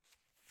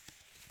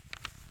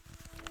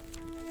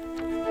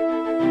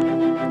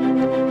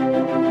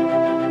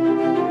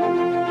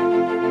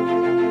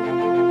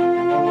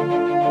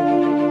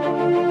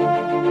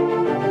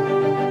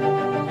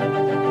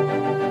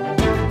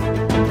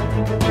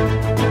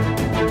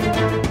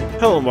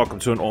Hello and welcome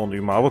to an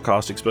all-new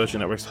Marvelcast, Explosion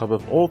Network's hub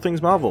of all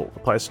things Marvel, a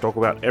place to talk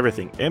about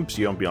everything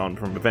MCU and beyond,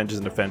 from Avengers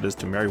and Defenders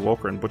to Mary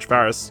Walker and Butch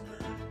Farris.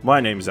 My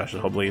name is Ashley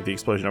Hobley, the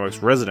Explosion Network's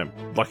resident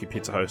Lucky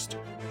Pizza host.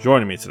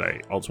 Joining me today,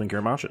 Old Swinker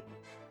and Martian.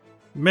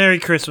 Merry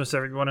Christmas,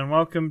 everyone, and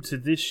welcome to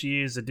this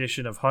year's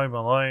edition of Home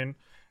Alone.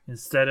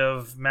 Instead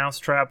of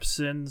mousetraps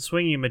and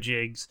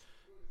swingy-majigs,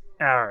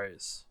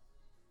 arrows.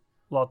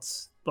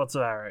 Lots of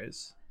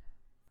arrows.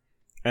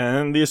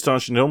 And the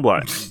astonishing Dylan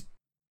Blight.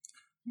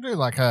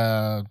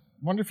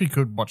 Wonder if you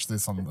could watch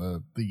this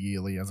on the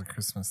yearly as a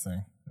Christmas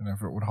thing, and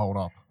if it would hold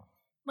up.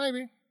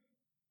 Maybe.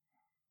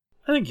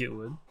 I think it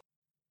would.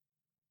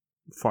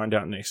 Find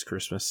out next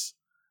Christmas.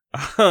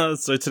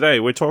 So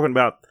today we're talking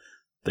about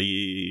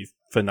the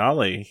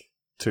finale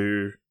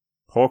to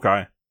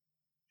Hawkeye.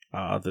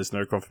 There's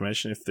no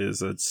confirmation if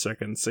there's a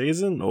second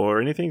season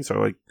or anything,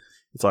 so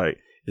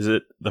is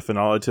it the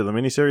finale to the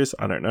miniseries?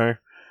 I don't know.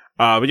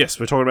 But yes,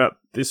 we're talking about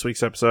this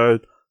week's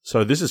episode.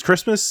 So this is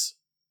Christmas,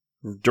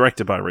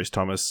 directed by Rhys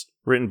Thomas,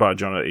 written by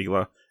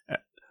Jonathan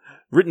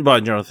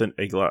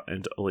Egler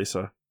and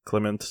Elisa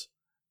Clement.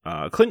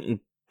 Clint and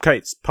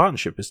Kate's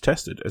partnership is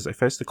tested as they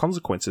face the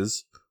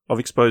consequences of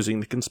exposing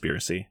the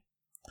conspiracy.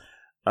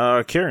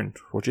 Kieran,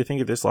 what do you think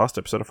of this last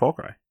episode of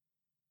Hawkeye?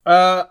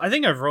 I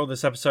think overall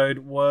this episode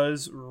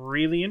was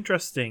really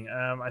interesting.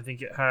 I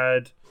think it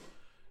had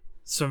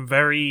some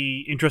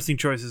very interesting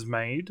choices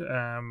made.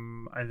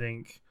 I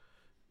think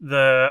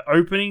the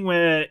opening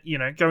where,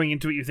 going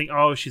into it, you think,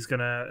 how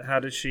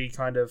does she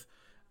kind of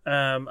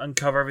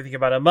uncover everything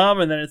about her mum?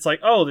 And then it's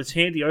like, this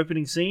handy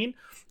opening scene.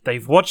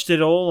 They've watched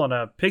it all on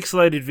a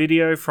pixelated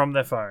video from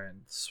their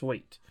phone.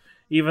 Sweet.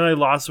 Even though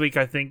last week,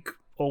 I think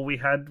all we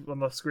had on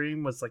the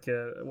screen was like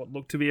what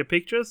looked to be a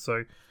picture.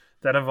 So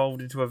that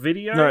evolved into a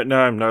video.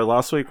 No.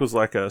 Last week was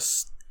like how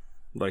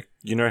the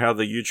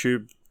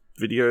YouTube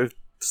video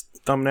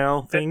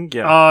thumbnail thing?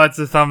 Yeah. Oh, it's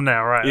a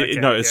thumbnail, right?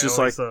 Okay. It's just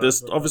like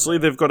this. Obviously,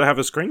 they've got to have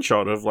a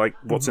screenshot of like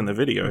what's in the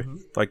video,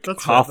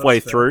 halfway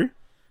through,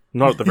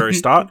 not at the very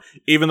start.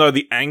 Even though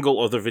the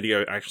angle of the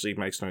video actually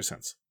makes no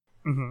sense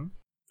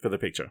for the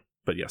picture.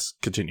 But yes,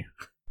 continue.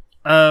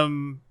 I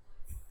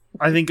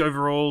think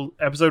overall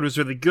episode was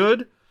really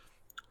good.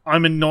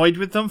 I'm annoyed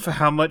with them for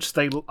how much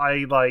Look,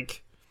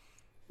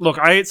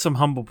 I ate some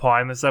humble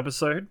pie in this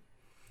episode.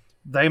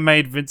 They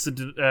made Vincent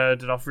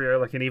D'Onofrio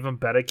like an even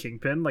better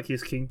Kingpin. Like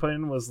his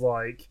Kingpin was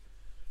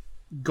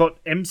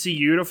got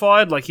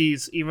MCU-ified.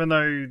 Even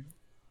though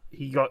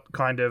he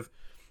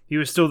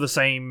was still the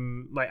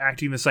same,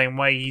 acting the same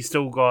way, he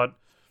still got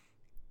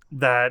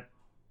that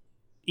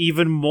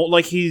even more,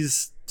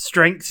 his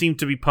strength seemed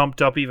to be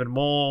pumped up even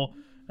more.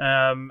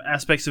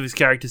 Aspects of his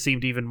character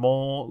seemed even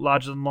more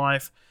larger than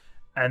life.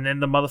 And then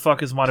the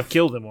motherfuckers might have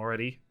killed him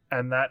already.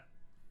 And that,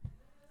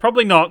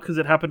 probably not, because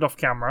it happened off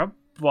camera,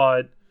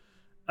 but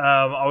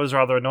I was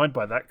rather annoyed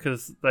by that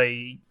because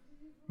they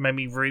made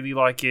me really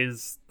like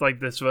this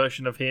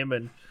version of him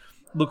and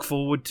look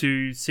forward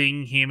to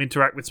seeing him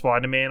interact with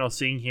Spider-Man or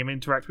seeing him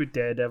interact with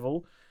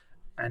Daredevil.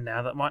 And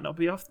now that might not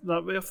be off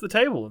the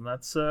table, and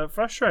that's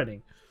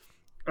frustrating.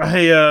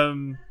 I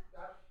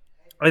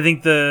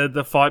think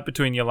the fight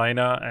between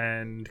Yelena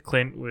and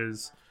Clint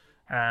was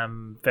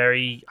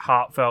very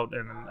heartfelt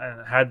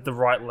and had the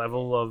right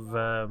level of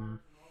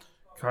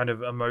kind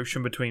of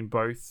emotion between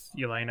both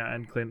Yelena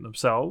and Clint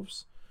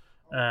themselves.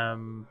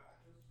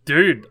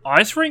 Dude,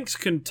 ice rinks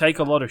can take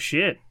a lot of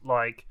shit.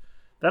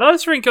 That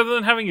ice rink, other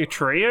than having a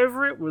tree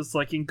over it, was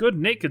in good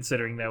nick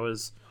considering there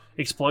was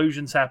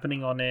explosions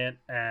happening on it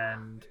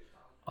and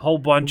a whole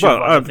bunch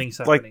of other things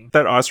happening.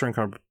 That ice rink,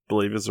 I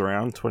believe, is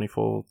around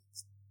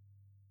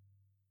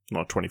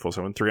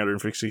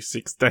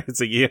 356 days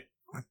a year.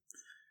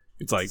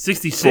 It's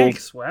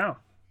 66. Wow.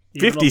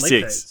 Even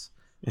 56.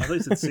 At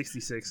least it's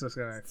 66. I was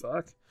going,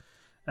 fuck.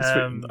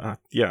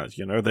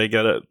 They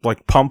get it,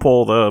 pump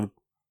all the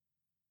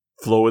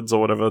fluids or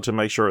whatever to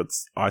make sure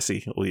it's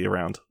icy all year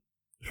round.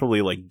 It's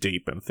probably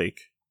deep and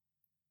thick.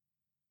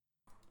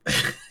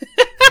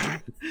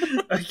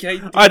 Okay.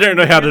 I don't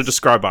know how to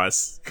describe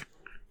ice.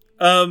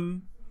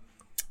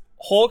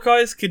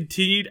 Hawkeye's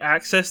continued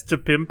access to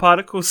Pym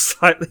particles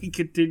slightly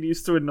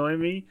continues to annoy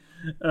me.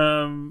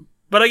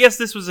 But I guess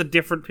this was a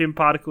different Pym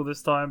particle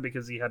this time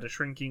because he had a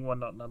shrinking one,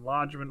 not an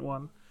enlargement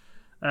one.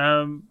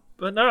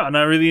 But no, and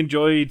I really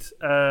enjoyed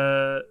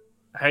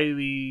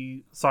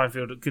Haley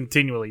Steinfeld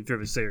continually through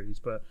the series.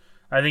 But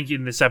I think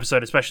in this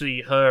episode,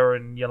 especially her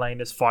and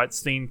Yelena's fight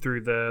scene through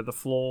the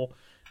floor,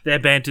 their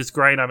banter's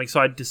great. I'm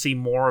excited to see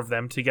more of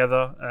them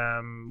together,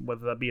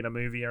 whether that be in a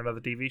movie or another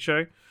TV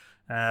show.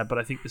 But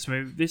I think this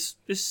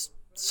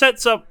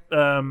sets up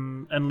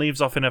and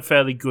leaves off in a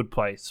fairly good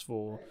place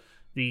for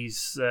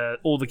these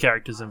all the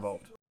characters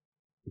involved.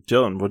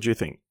 Dylan, what do you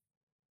think?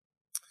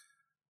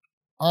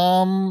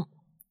 I'm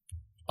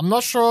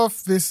not sure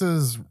if this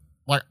is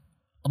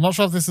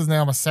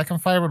now my second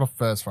favorite or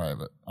first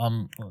favorite.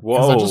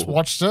 Because I just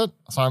watched it,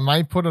 so I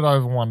may put it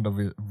over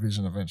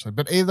WandaVision eventually.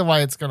 But either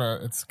way, it's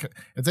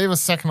either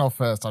second or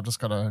first. I've just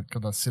gotta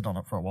sit on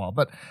it for a while.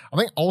 But I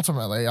think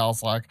ultimately, I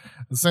was like,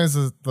 as soon as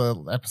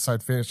the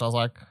episode finished, I was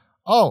like,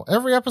 oh,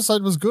 every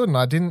episode was good and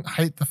I didn't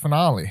hate the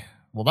finale.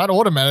 Well, that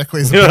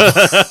automatically is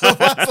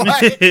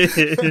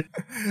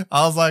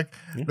I was like,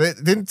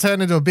 it didn't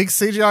turn into a big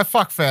CGI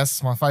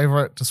fuckfest, my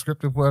favorite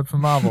descriptive word for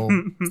Marvel.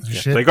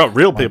 Shit. They got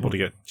real people to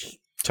get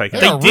taken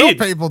They out. did.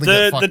 real people to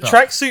get fucked The up.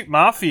 tracksuit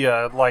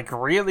mafia like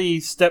really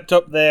stepped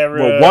up their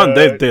The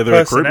personnel.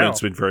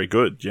 recruitment's been very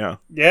good, yeah.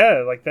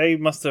 Yeah, like they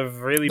must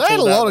have really. They had a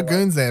pulled out lot of the-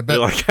 goons there, but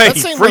They're like, hey, that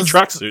scene free was-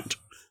 tracksuit.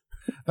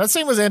 That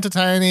scene was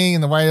entertaining,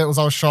 and the way it was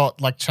all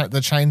shot, like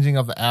the changing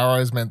of the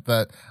arrows meant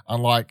that,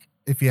 unlike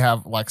if you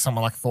have like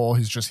someone like Thor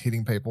who's just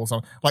hitting people,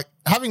 so like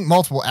having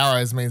multiple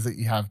arrows means that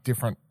you have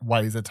different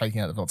ways of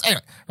taking out the villains.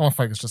 Anyway, I want to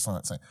focus just on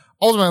that scene.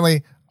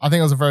 Ultimately, I think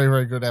it was a very,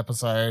 very good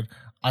episode.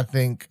 I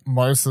think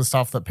most of the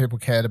stuff that people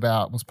cared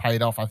about was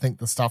paid off. I think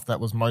the stuff that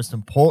was most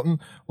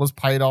important was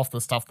paid off. The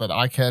stuff that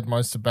I cared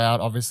most about,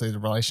 obviously the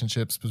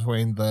relationships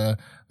between the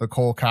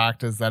core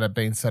characters that have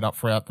been set up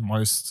throughout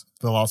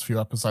the last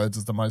few episodes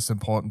is the most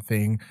important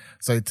thing.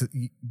 So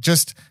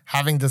just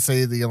having to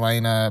see the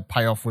Elena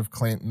payoff with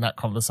Clint and that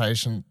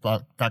conversation,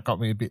 that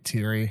got me a bit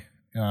teary,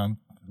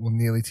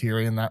 nearly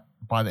teary in that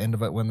by the end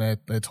of it when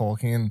they're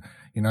talking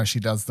and, she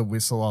does the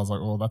whistle. I was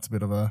like, oh, that's a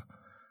bit of a,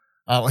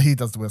 he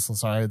does the whistle,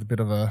 sorry, a bit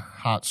of a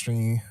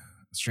heart-stringy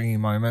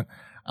moment.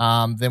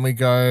 Then we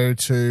go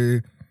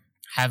to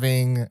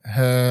having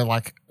her,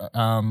 like,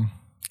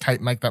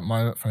 Kate make that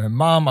moment for her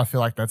mum. I feel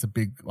like that's a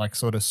big, like,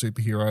 sort of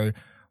superhero.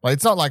 Like,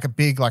 it's not like a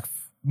big, like,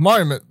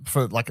 moment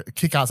for, like, a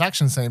kick-ass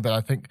action scene, but I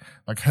think,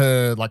 like,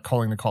 her, like,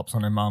 calling the cops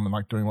on her mum and,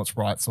 like, doing what's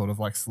right sort of,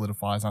 like,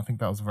 solidifies. And I think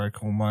that was a very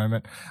cool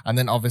moment. And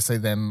then, obviously,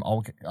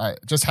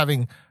 just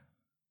having,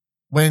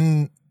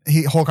 when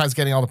Hawkeye's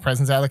getting all the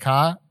presents out of the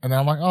car, and then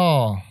I'm like,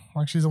 oh,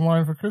 like she's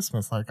alone for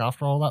Christmas. Like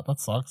after all that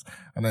sucks.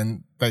 And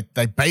then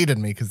they baited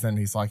me because then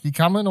he's like, you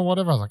coming or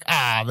whatever? I was like,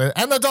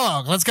 and the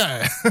dog, let's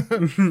go.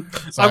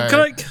 So,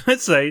 can I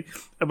say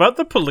about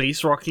the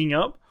police rocking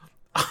up?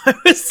 I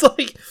was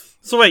like,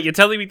 so wait, you're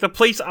telling me the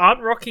police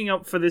aren't rocking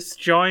up for this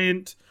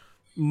giant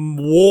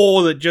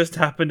war that just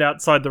happened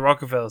outside the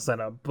Rockefeller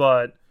Center,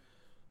 but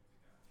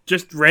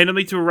just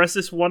randomly to arrest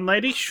this one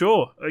lady?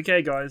 Sure.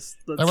 Okay, guys.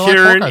 They were like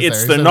Kieran, Hawkeye's it's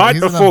there. the He's night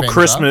an before Avenger.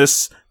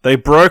 Christmas. They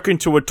broke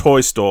into a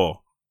toy store.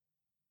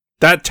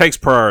 That takes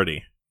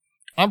priority.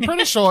 I'm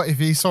pretty sure if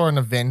he saw an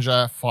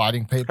Avenger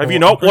fighting people. Have you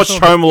not watched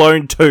Home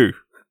Alone 2?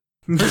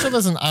 I'm pretty sure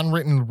there's an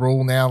unwritten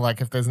rule now, like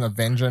if there's an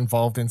Avenger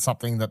involved in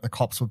something that the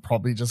cops would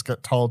probably just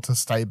get told to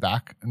stay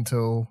back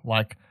until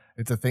like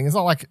it's a thing. It's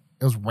not like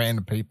it was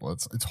random people.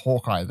 It's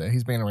Hawkeye there.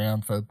 He's been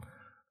around for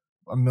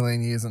a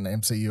million years in the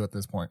MCU at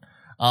this point.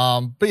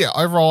 But yeah,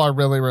 overall, I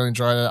really, really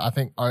enjoyed it. I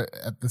think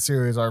the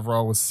series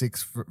overall was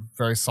 6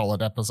 very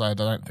solid episodes.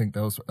 I don't think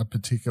there was a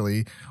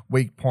particularly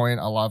weak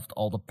point. I loved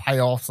all the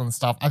payoffs and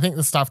stuff. I think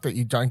the stuff that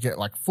you don't get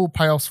like full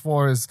payoffs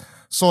for is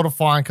sort of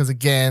fine because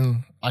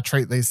again, I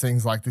treat these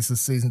things like this is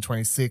season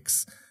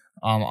 26.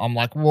 I'm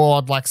like, well,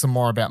 I'd like some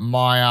more about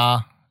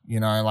Maya.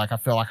 Like I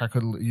feel like I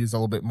could use a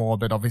little bit more,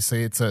 but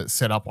obviously it's a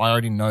setup. I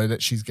already know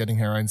that she's getting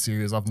her own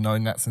series. I've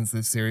known that since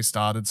this series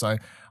started, so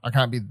I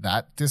can't be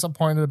that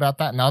disappointed about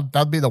that. Now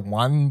that'd be the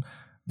one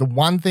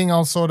thing I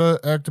was sort of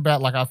irked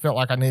about. Like I felt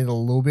like I needed a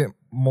little bit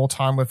more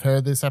time with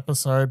her this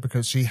episode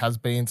because she has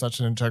been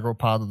such an integral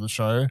part of the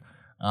show.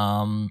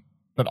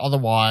 But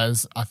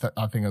otherwise, I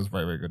think it was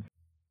very, very good.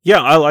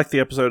 Yeah, I like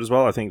the episode as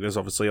well. I think there's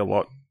obviously a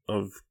lot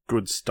of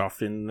good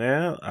stuff in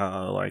there.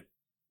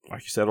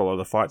 Like you said, a lot of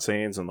the fight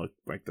scenes and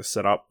like the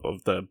setup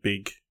of the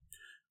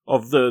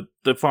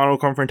final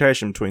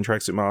confrontation between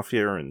Tracksuit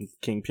Mafia and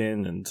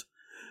Kingpin and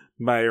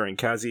Mayor and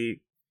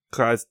Kazi.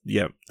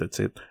 Yeah, that's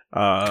it.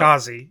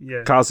 Kazi,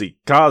 yeah. Kazi.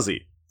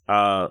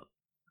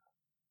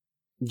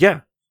 Yeah.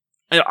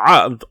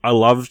 I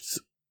loved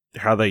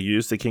how they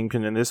used the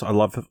Kingpin in this.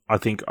 I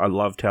think I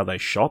loved how they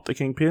shot the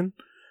Kingpin,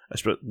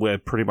 where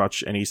pretty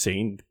much any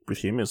scene with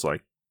him is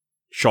like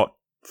shot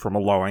from a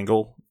low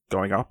angle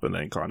going up and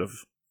then kind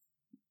of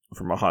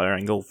from a higher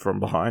angle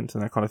from behind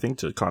and that kind of thing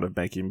to kind of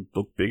make him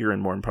look bigger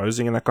and more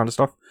imposing and that kind of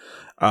stuff.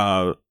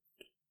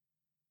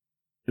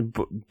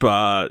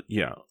 But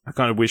yeah, I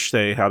kind of wish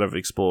they had have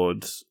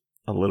explored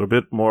a little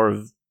bit more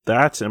of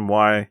that and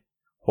why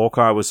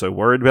Hawkeye was so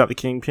worried about the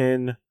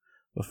Kingpin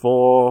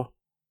before.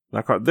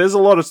 There's a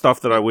lot of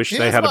stuff that I wish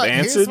they had have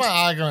answered. Here's my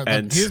argument.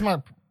 And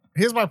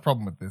Here's my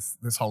problem with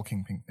this whole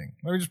Kingpin thing.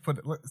 Let me just put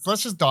it.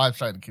 Let's just dive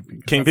straight into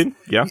Kingpin. Kingpin,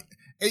 yeah.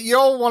 You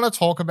all want to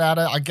talk about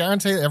it. I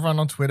guarantee everyone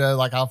on Twitter,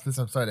 like after this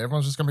episode,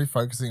 everyone's just going to be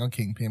focusing on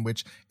Kingpin,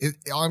 which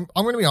I'm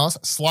going to be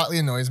honest, slightly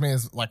annoys me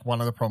as like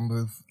one of the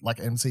problems with like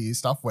MCU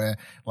stuff where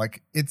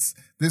like it's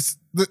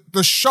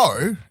the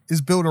show is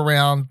built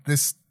around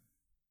this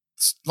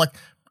like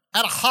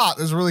at a heart,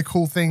 there's a really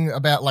cool thing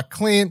about like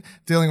Clint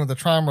dealing with the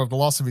trauma of the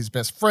loss of his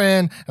best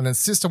friend and then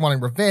sister wanting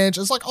revenge.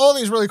 It's like all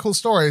these really cool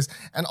stories.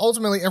 And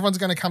ultimately everyone's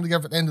going to come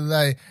together at the end of the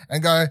day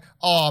and go,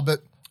 oh, but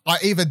I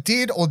either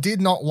did or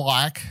did not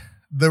like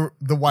the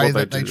way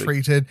that they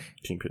treated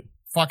Kingpin.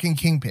 Fucking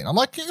Kingpin. I'm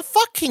like,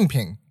 fuck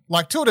Kingpin.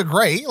 Like to a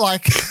degree,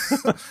 like,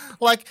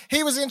 like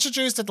he was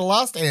introduced at the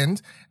last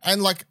end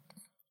and like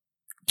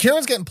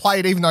Kieran's getting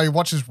played even though he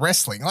watches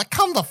wrestling. Like,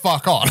 come the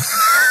fuck on.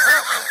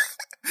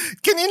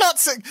 Can you not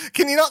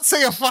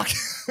see a fucking...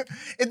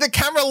 If the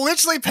camera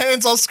literally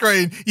pans off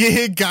screen, you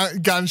hear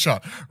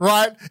gunshot,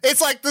 right? It's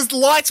like the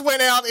lights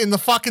went out in the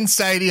fucking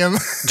stadium.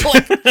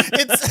 Like,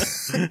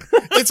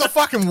 it's a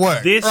fucking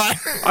work, right?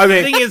 I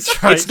mean, thing is,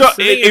 right, it's not.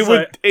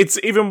 It's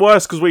even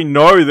worse because we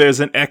know there's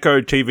an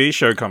Echo TV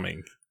show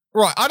coming.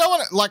 Right. I don't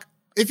want to, like,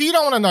 if you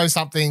don't want to know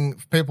something,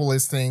 people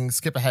listening,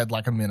 skip ahead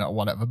like a minute or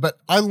whatever. But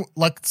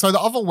so the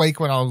other week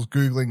when I was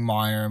Googling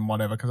Maya and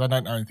whatever, because I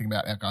don't know anything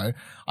about Echo,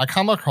 I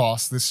come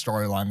across this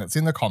storyline that's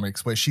in the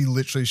comics where she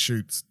literally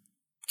shoots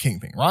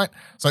Kingpin, right?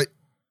 So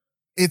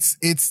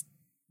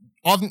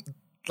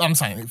I'm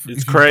saying,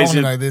 it's crazy.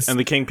 Know this, and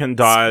the Kingpin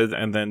died,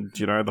 and then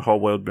the whole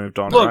world moved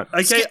on. Look,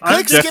 right? okay,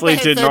 I definitely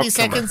did 30 not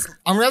seconds.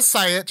 I'm going to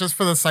say it just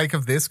for the sake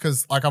of this,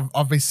 because like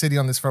I've been sitting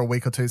on this for a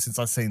week or two since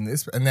I've seen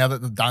this, and now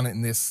that they've done it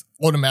in this,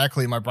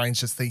 automatically my brain's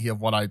just thinking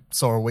of what I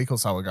saw a week or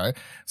so ago.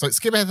 So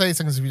skip ahead 30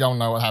 seconds if you don't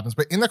know what happens.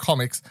 But in the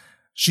comics,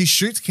 she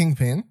shoots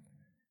Kingpin.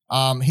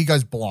 He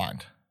goes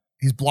blind.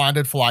 He's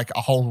blinded for like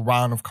a whole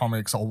run of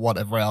comics or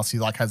whatever else. He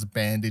like has a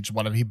bandage,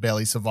 whatever. He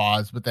barely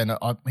survives, but then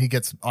he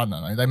gets, I don't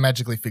know, they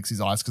magically fix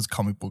his eyes because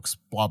comic books,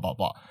 blah, blah,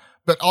 blah.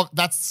 But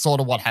that's sort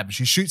of what happens.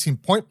 She shoots him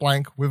point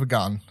blank with a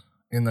gun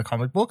in the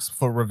comic books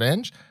for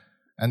revenge,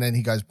 and then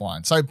he goes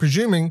blind. So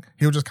presuming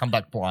he'll just come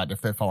back blind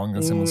if they're following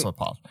a similar sort of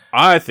path.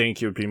 I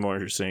think it would be more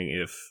interesting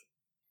if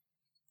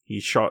he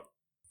shot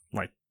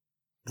like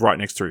right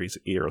next to his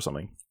ear or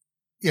something.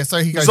 Yeah, so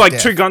he goes It's like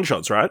deaf. 2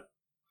 gunshots, right?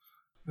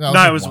 No,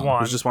 it was one.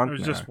 It was just one? It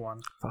was just one.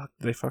 Fuck,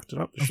 they fucked it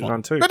up. They should have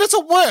done 2. But it's a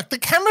work. The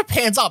camera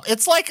pans up.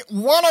 It's like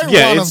 101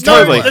 yeah, it's of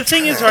totally. No, the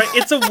thing is, right,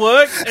 it's a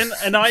work,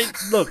 and I,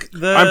 look,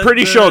 I'm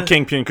pretty sure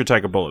Kingpin could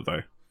take a bullet,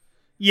 though.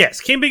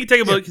 Yes, Kingpin could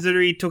take a bullet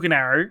considering he took an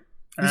arrow.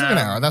 He took an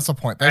arrow, that's the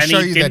point. They show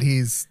you that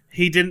he's...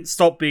 He didn't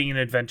stop being an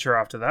adventurer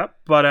after that,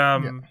 but,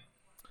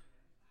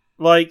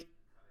 like,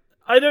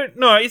 I don't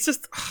know, it's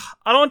just,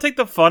 I don't want to take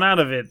the fun out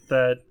of it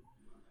that...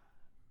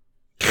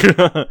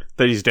 that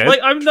he's dead. Like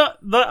I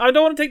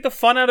don't want to take the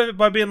fun out of it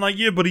by being like,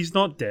 yeah, but he's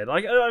not dead.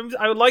 Like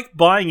I like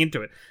buying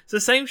into it. It's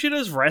the same shit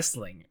as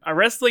wrestling.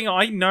 Wrestling,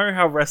 I know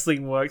how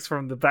wrestling works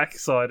from the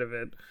backside of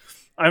it.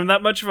 I'm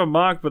that much of a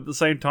mark, but at the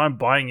same time,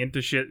 buying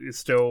into shit is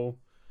still.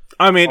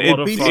 I mean,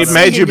 it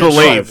made you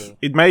believe.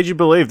 It made you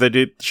believe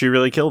that she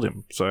really killed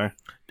him. So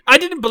I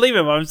didn't believe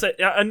him. I'm saying,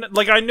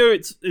 like, I knew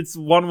it's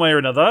one way or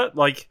another.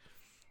 Like,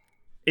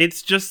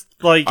 it's just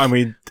like. I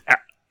mean,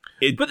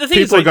 but the thing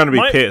people is, like, are going to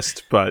be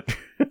pissed, but.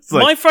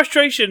 Like, my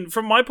frustration,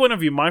 from my point of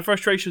view, my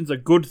frustration's a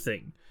good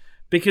thing.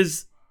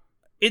 Because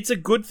it's a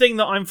good thing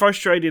that I'm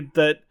frustrated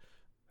that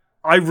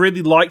I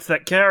really liked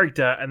that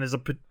character and there's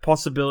a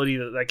possibility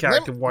that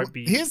character won't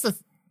be...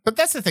 But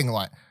that's the thing,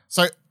 like...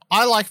 So,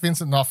 I like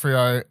Vincent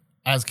D'Onofrio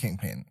as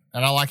Kingpin.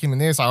 And I like him in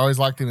this. I always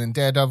liked him in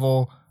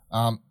Daredevil.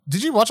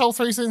 Did you watch all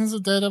 3 seasons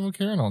of Daredevil,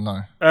 Kieran, or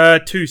no?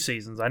 2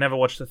 seasons. I never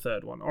watched the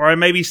 3rd one. Or I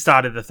maybe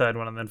started the 3rd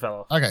one and then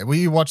fell off. Okay, well,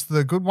 you watched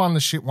the good one, the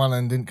shit one,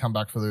 and didn't come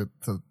back to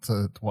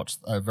watch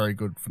a very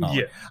good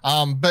finale.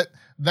 Yeah. But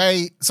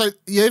so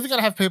you're either going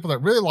to have people that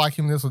really like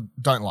him in this or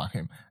don't like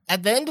him.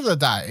 At the end of the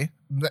day,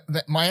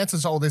 my answer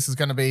to all this is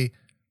going to be,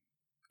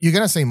 you're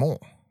going to see more.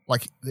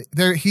 Like,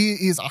 he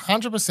is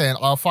 100%,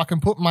 I'll fucking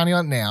put money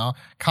on it now,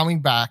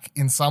 coming back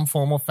in some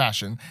form or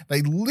fashion.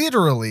 They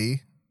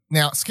literally...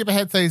 Now, skip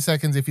ahead 30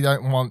 seconds if you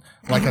don't want,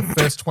 like, a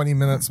first 20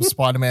 minutes of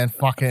Spider-Man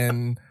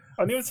fucking...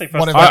 I didn't even say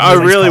first. I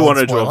really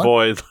wanted to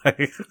avoid,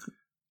 like...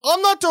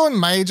 I'm not doing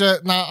major...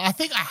 No, I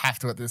think I have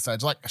to at this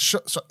stage. Like,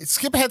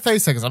 skip ahead 30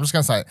 seconds. I'm just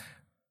going to say it.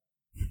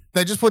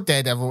 They just put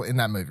Daredevil in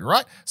that movie,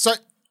 right? So,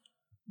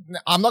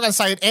 I'm not going to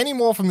say it any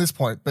more from this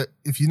point, but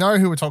if you know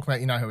who we're talking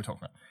about, you know who we're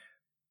talking about.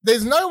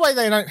 There's no way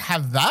they don't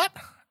have that,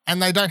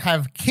 and they don't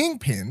have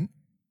Kingpin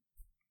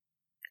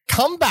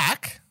come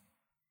back...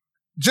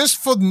 just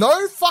for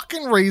no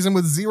fucking reason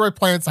with 0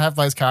 plans to have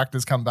those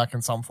characters come back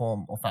in some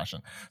form or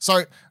fashion.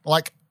 So,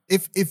 like,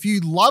 if you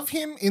love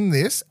him in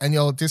this and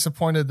you're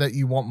disappointed that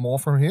you want more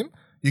from him,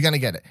 you're going to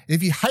get it.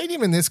 If you hate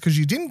him in this because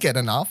you didn't get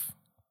enough,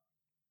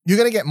 you're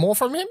going to get more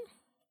from him.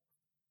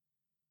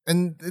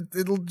 And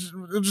it'll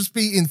just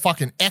be in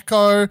fucking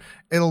Echo.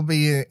 It'll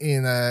be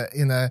in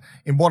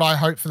what I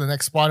hope for the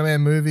next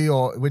Spider-Man movie,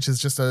 or which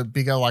is just a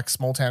bigger like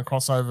small town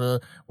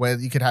crossover where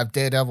you could have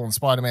Daredevil and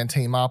Spider-Man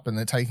team up and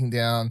they're taking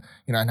down,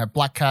 and have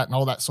Black Cat and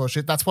all that sort of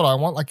shit. That's what I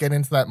want. Like, get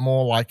into that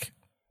more like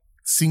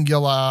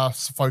singular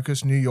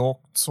focus New York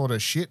sort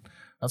of shit.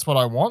 That's what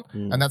I want,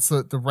 and that's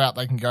the route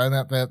they can go.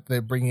 That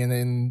they're bringing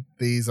in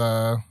these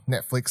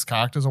Netflix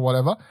characters or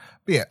whatever.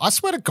 But yeah, I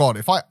swear to God,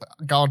 if I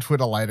go on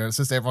Twitter later, it's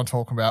just everyone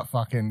talking about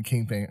fucking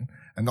Kingpin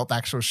and not the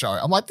actual show.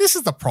 I'm like, this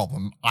is the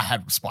problem I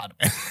had with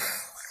Spider-Man.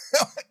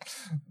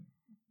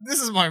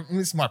 This is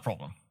my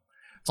problem.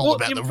 It's all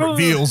about the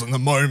reveals and the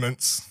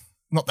moments,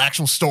 not the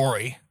actual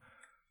story.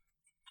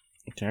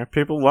 Yeah,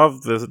 people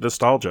love the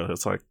nostalgia.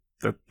 It's like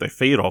they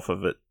feed off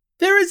of it.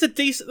 There is a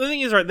decent... The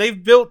thing is, right,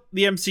 they've built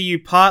the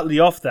MCU partly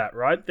off that,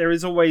 right? There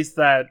is always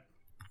that...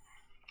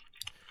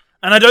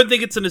 And I don't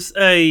think it's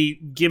a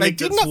gimmick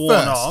that's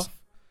worn off.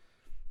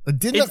 It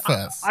didn't at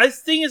first. I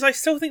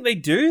still think they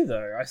do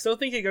though. I still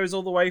think it goes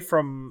all the way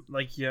from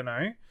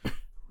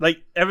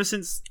ever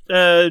since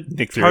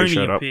Nick Fury Tony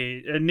showed up.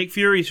 appeared, Nick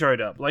Fury showed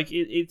up. Like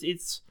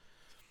it's.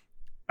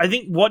 I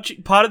think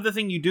part of the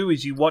thing you do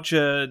is you watch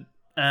a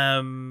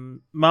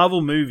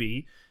Marvel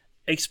movie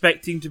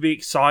expecting to be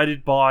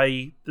excited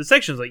by the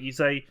sections. Like you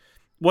say,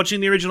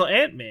 watching the original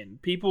Ant-Man,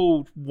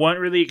 people weren't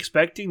really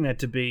expecting there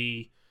to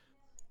be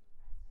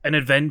an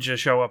Avenger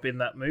show up in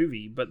that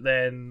movie, but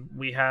then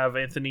we have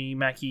Anthony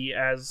Mackie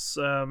as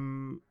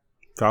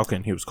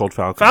Falcon. He was called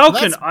Falcon.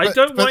 Falcon. I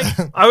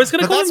was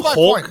going to call him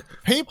Hawk.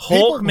 People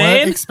Hawkman?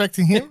 weren't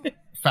expecting him.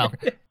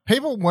 Falcon.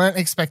 People weren't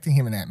expecting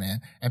him in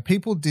Ant-Man, and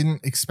people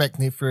didn't expect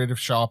Nick Fury to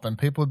show up, and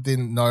people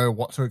didn't know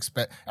what to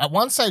expect. At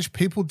one stage,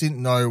 people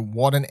didn't know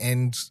what an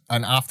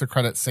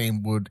after-credit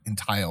scene would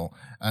entail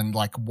and,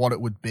 like, what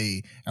it would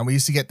be. And we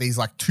used to get these,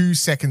 like,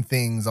 2-second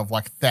things of,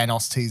 like,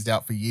 Thanos teased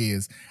out for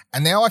years.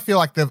 And now I feel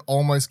like they've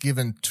almost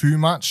given too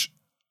much,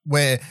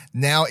 where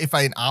now if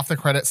an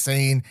after-credit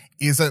scene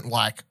isn't,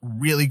 like,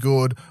 really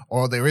good,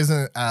 or there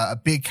isn't a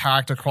big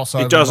character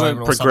crossover, it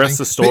doesn't progress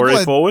the story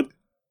forward.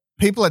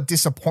 People are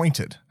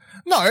disappointed.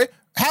 No,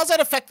 how's that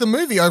affect the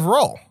movie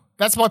overall?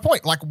 That's my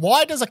point. Like,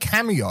 why does a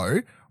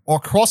cameo or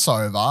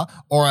crossover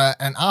or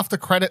an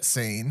after-credit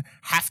scene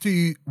have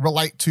to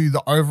relate to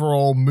the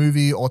overall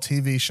movie or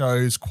TV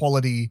show's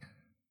quality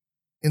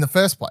in the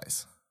first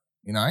place?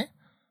 You know?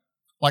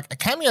 Like, a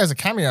cameo is a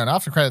cameo and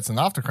after-credit's an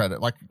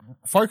after-credit. Like,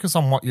 focus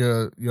on what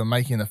you're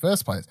making in the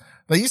first place.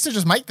 They used to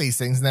just make these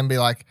things and then be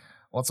like,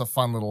 what's a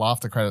fun little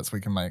after credits we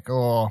can make?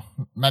 Or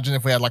imagine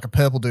if we had like a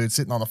purple dude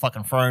sitting on the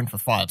fucking throne for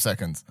 5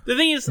 seconds. The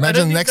thing is,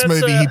 imagine the next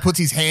movie he puts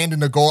his hand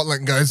in the gauntlet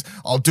and goes,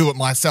 I'll do it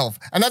myself.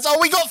 And that's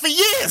all we got for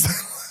years.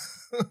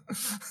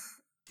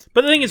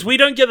 But the thing is, we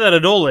don't get that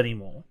at all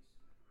anymore.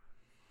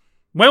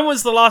 When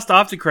was the last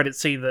after credit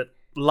scene that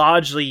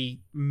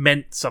largely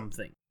meant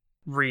something?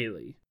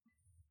 Really?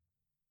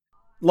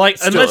 Like,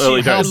 Still unless early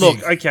you days.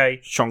 Look, okay,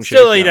 Shang-Chi,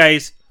 still early yeah.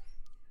 days.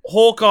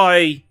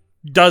 Hawkeye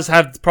does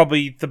have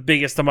probably the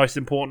biggest and most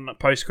important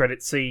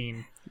post-credit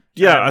scene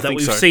I that think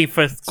we've so. seen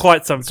for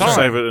quite some time.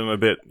 Save it in a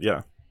bit,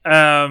 yeah.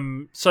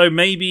 So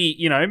maybe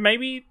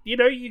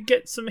you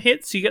get some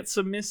hits, you get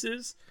some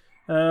misses,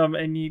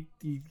 and you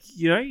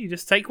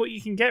just take what you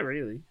can get,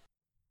 really.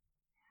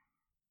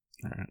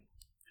 All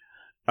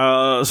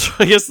right. So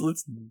I guess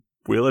let's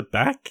wheel it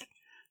back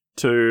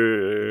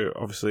to,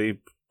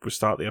 obviously, we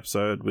start the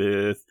episode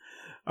with,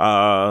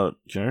 her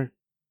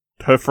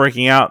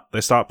freaking out. They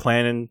start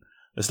planning.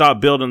 They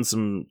start building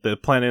they're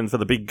planning for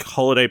the big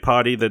holiday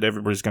party that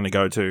everybody's going to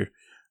go to.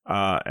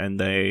 And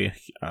they,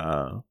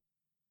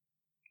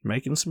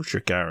 making some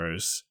trick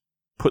arrows,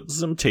 putting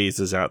some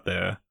teasers out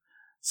there.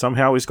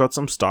 Somehow he's got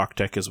some Stark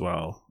tech as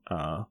well.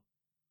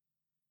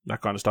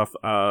 That kind of stuff.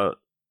 That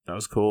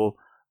was cool.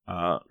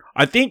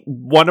 I think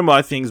one of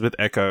my things with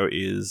Echo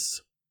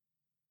is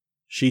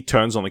she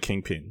turns on the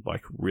Kingpin,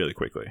 like, really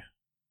quickly.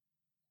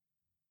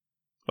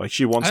 Like,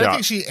 she wants out. I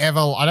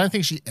don't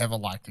think she ever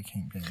liked the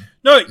Kingpin.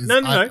 No.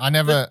 I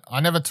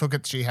never took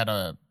it. She had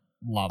a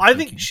love. I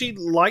think she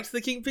liked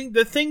the Kingpin.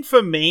 The thing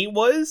for me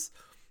was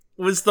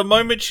the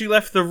moment she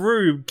left the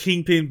room,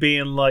 Kingpin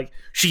being like,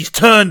 "She's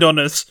turned on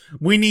us.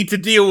 We need to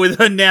deal with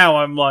her now."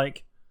 I'm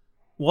like,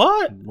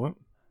 what?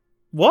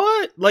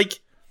 Like,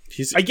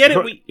 I get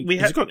it. We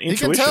have got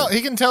intuition.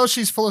 He can tell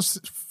she's full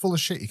of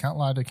shit. You can't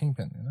lie to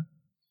Kingpin, you know.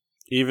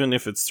 Even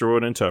if it's through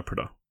an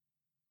interpreter.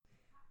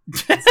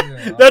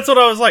 That's what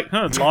I was like.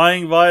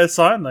 Lying via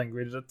sign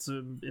language. That's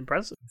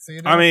impressive.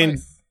 I mean,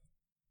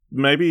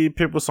 maybe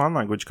people with sign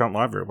language can't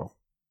lie very well.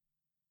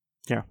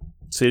 Yeah,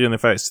 see it in their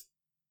face.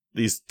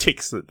 These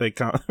ticks that they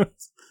can't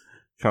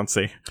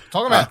see.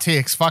 Talking about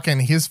ticks,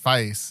 fucking his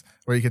face,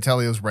 where you could tell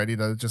he was ready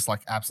to just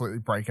like absolutely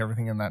break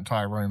everything in that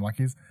entire room. Like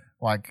he's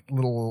like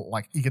little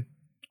like you could.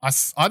 I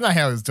don't know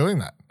how he was doing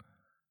that.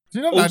 Do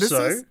you not notice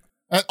this?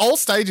 At all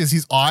stages,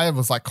 his eye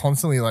was like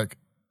constantly like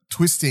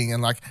twisting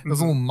and like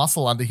there's a little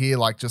muscle under here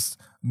like just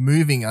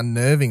moving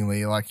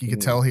unnervingly. Like you could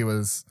tell he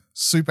was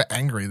super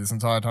angry this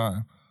entire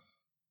time.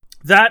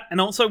 That, and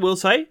also will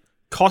say,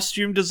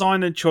 costume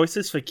design and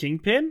choices for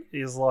Kingpin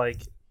is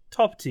like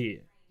top tier.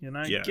 You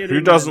know, yeah. Who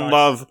doesn't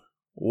love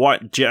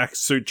white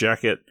suit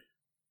jacket,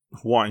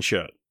 Hawaiian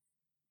shirt?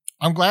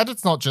 I'm glad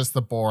it's not just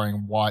the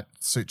boring white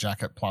suit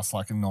jacket plus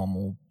like a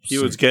normal. He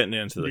was getting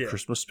into the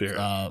Christmas spirit.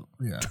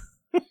 Yeah.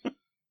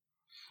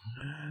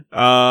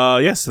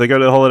 So they go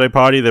to the holiday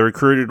party. They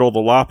recruited all the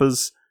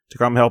LARPers to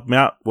come help them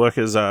out, work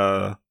as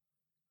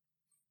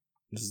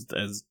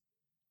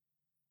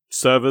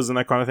servers and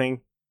that kind of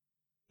thing.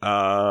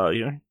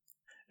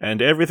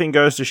 And everything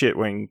goes to shit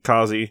when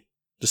Kazi,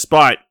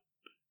 despite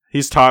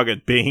his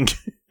target being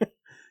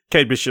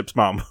Kate Bishop's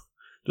mum,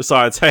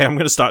 decides, hey, I'm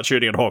going to start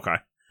shooting at Hawkeye.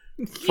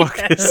 Fuck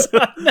this.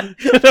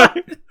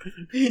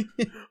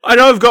 I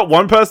know I've got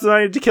one person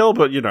I need to kill,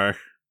 but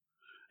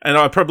and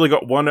I probably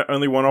got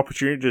only one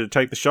opportunity to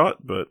take the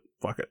shot, but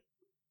fuck it.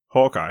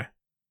 Hawkeye.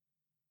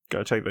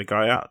 Go take the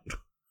guy out.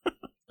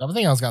 The other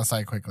thing I was going to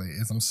say quickly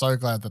is I'm so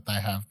glad that they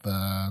have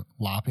the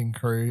LARPing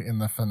crew in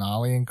the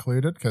finale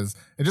included, because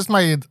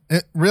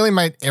it really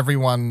made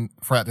everyone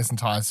throughout this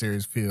entire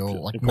series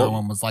feel like no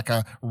one was like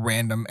a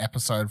random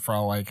episode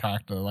throwaway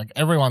character. Like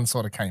everyone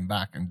sort of came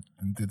back and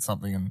did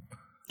something. And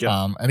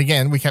and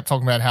again, we kept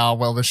talking about how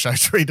well the show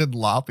treated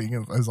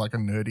LARPing as like a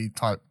nerdy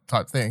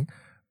type thing.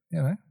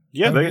 You know?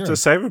 Yeah, they get to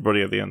save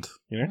everybody at the end.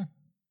 You know.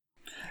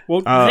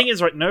 Well, the thing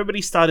is, right?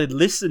 Nobody started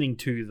listening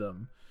to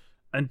them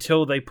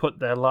until they put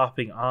their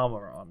LARPing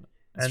armor on.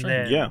 And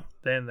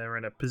then they're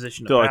in a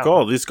position they're of like,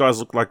 power. oh, these guys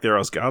look like they're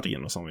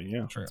Asgardian or something,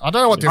 yeah. True. I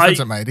don't know what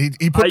difference it made.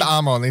 He put the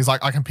armor on and he's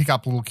like, I can pick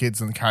up little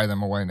kids and carry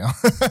them away now.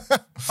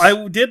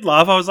 I did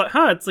laugh. I was like,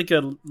 it's like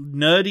a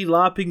nerdy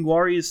LARPing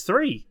Warriors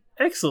 3.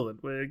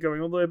 Excellent. We're going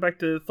all the way back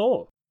to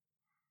Thor.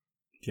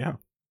 Yeah,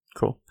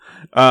 cool.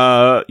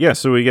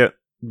 So we get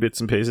bits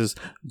and pieces.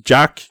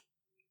 Jack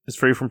is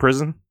free from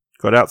prison,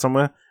 got out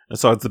somewhere, and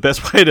so it's the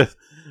best way to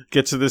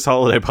get to this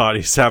holiday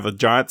party is to have a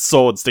giant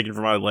sword sticking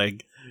from my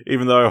leg,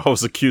 even though I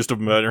was accused of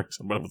murdering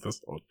someone with a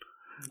sword.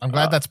 I'm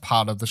glad that's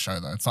part of the show,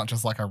 though. It's not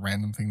just like a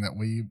random thing that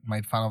we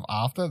made fun of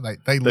after.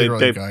 They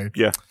literally go.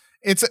 Yeah.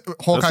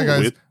 Hawkeye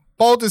goes, weird.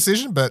 Bold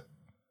decision, but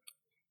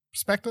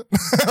respect it.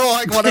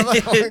 Like,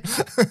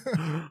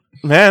 whatever.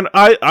 Man,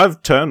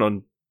 I've turned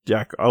on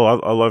Jack. I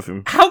love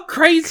him. How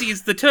crazy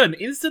is the turn?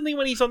 Instantly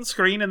when he's on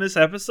screen in this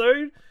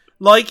episode,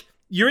 like,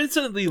 you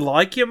instantly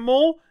like him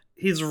more.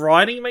 His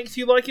writing makes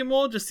you like him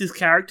more. Just his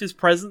character's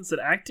presence and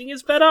acting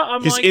is better.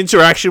 His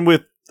interaction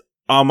with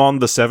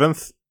Armand the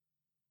Seventh,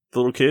 the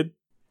little kid.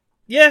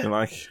 Yeah. And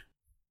like,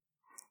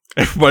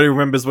 everybody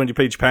remembers when you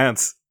peed your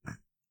pants.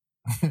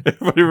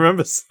 Everybody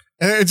remembers.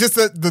 It's just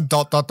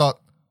the ...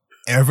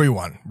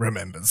 Everyone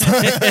remembers.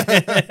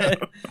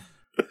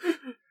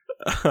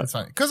 It's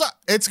funny. Because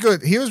it's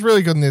good. He was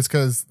really good in this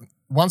because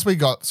once we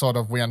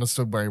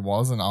understood where he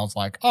was, and I was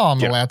like, oh,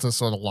 I'm allowed to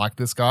sort of like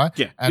this guy.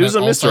 Yeah, and he was a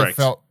misdirect.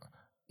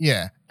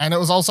 And it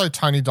was also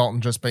Tony Dalton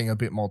just being a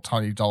bit more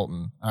Tony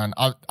Dalton. And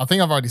I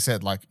think I've already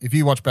said, like, if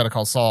you watch Better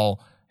Call Saul,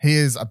 he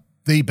is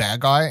the bad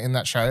guy in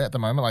that show at the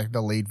moment, like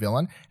the lead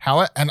villain.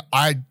 And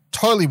I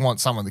totally want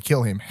someone to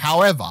kill him.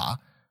 However,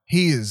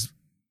 he is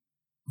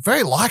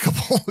very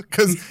likable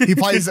because he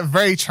plays a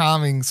very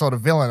charming sort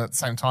of villain at the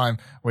same time,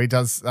 where he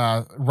does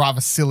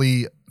rather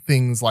silly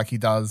things like he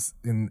does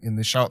in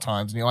the show at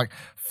times, and you're like,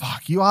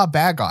 fuck, you are a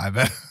bad guy.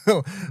 But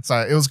so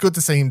it was good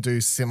to see him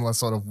do similar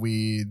sort of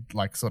weird,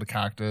 like, sort of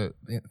character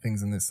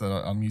things in this that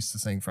I'm used to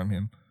seeing from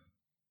him.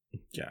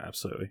 Yeah,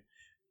 absolutely.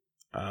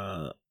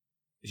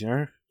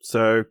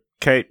 So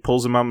Kate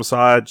pulls her mum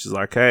aside. She's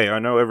like, hey, I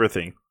know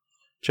everything.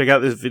 Check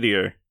out this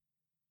video.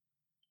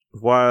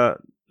 Why?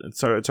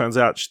 So it turns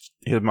out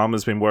his mum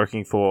has been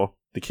working for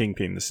the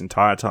Kingpin this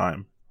entire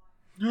time.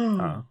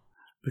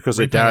 Because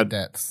her dad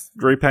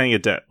repaying a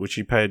debt, which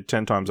he paid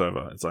 10 times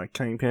over. It's like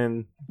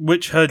Kingpin,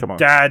 which her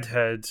dad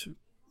had,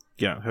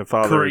 her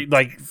father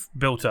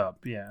built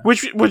up,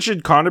 which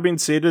had kind of been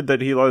seeded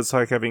that he was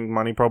like having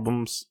money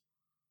problems,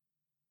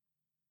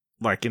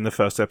 like in the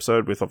first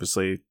episode. With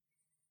obviously,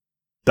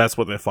 that's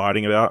what they're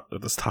fighting about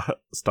at the start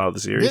of the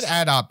series. It did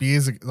add up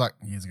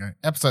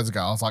episodes ago.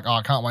 I was like, oh,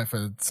 I can't wait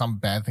for some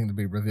bad thing to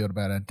be revealed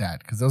about her dad,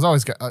 because there was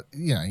always,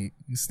 you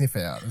sniff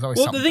it out. There's always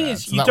something. The thing bad.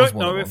 is, you don't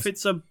know if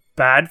it's a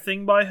bad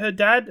thing by her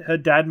dad. Her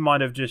dad might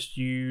have just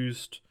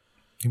used.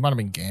 He might have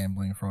been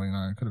gambling for all you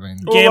know. It could have been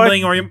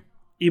gambling, or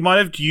he might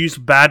have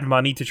used bad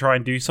money to try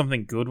and do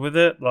something good with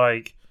it.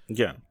 Like,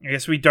 I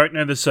guess we don't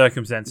know the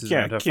circumstances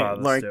around her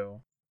father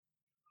still.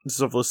 This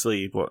is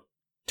obviously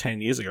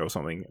 10 years ago or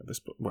something. At this,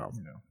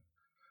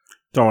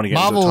 don't want to get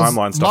into the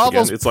timeline stuff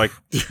again. It's like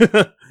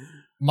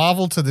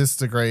Marvel, to this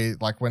degree,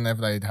 like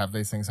whenever they have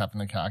these things happen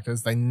to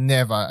characters, they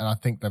never, and I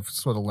think they've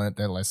sort of learnt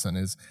their lesson,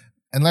 is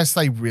unless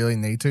they really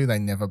need to, they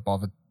never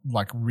bother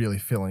like really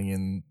filling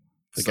in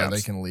so gaps.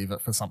 They can leave it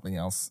for something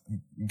else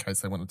in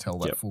case they want to tell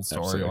that full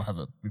story or have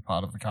it be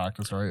part of the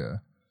character story.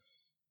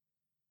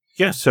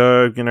 Yeah,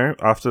 so,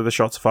 after the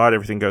shots are fired,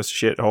 everything goes to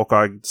shit.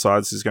 Hawkeye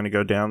decides he's going to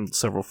go down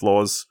several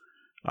floors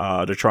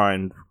to try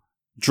and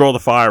draw the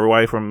fire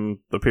away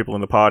from the people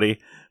in the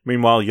party.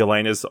 Meanwhile,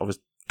 Yelena's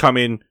obviously come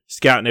in,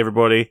 scouting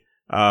everybody.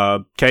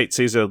 Kate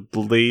sees her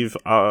leave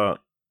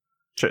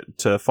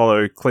to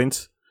follow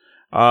Clint.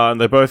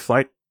 And they both,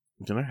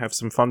 have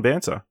some fun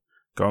banter.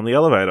 Go on the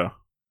elevator.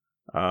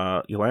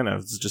 Yelena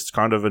is just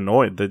kind of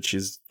annoyed that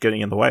she's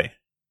getting in the way.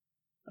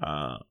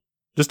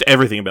 Just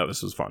everything about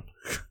this was fun.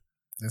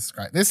 This is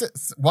great.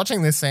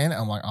 Watching this scene,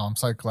 I'm like, oh, I'm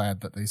so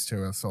glad that these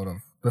two are sort of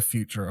the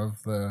future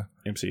of the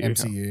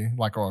MCU,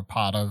 or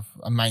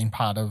a main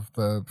part of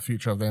the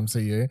future of the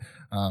MCU,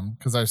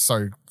 because there's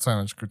so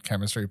much good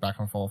chemistry back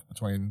and forth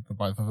between the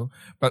both of them.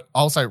 But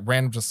also,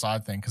 random just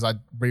side thing, because I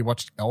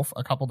rewatched Elf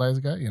a couple days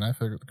ago,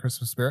 for the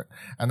Christmas spirit,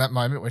 and that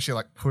moment where she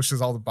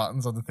pushes all the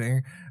buttons on the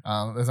thing.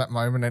 There's that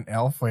moment in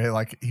Elf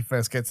where he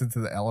first gets into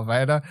the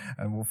elevator,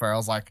 and Will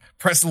Ferrell's like,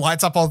 press the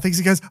lights up, all the things.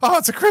 He goes, oh,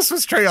 it's a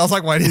Christmas tree. I was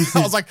like, wait.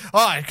 I was like,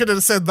 oh, I could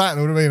have said that, and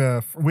it would have been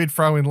a weird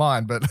throw in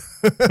line, but.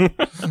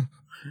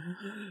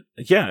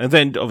 Yeah, and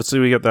then obviously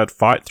we get that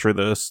fight through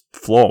the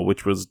floor,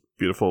 which was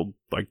beautiful,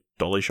 like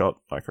dolly shot,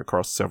 like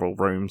across several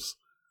rooms.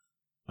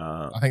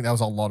 I think that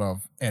was a lot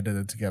of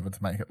edited together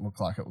to make it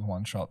look like it was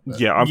one shot.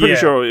 Yeah, I'm pretty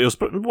sure it was.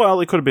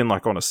 Well, it could have been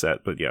like on a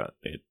set, but yeah,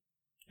 it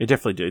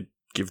definitely did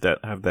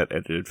have that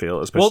edited feel,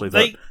 especially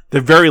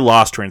the very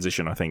last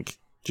transition. I think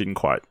didn't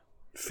quite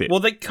fit. Well,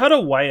 they cut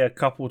away a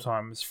couple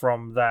times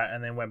from that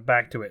and then went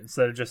back to it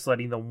instead of just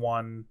letting the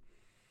one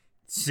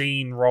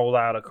scene roll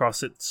out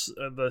across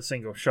the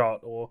single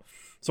shot.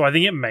 So I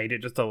think it made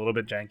it just a little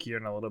bit jankier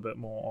and a little bit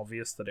more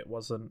obvious that it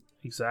wasn't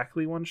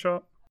exactly one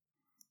shot.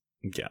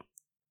 Yeah.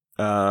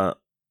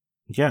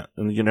 Yeah,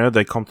 and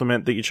they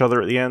compliment each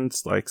other at the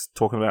end, like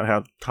talking about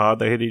how hard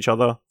they hit each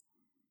other,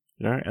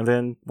 and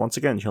then once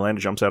again, Helena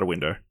jumps out a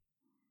window.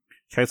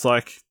 Kate's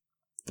like,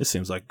 this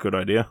seems like a good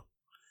idea.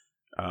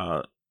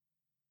 And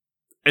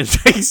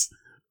takes,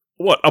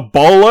 a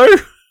bolo?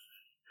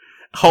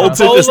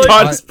 Holds it as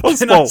tight as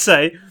possible. Can I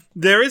say,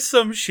 there is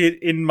some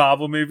shit in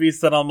Marvel movies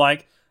that I'm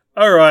like,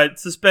 alright,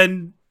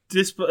 suspend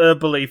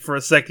disbelief for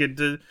a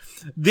second.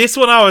 This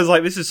one I was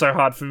like, this is so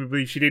hard for me to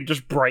believe she didn't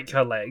just break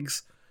her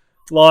legs.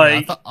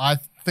 Like, yeah, I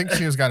think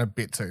she was going a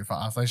bit too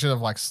fast. They should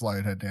have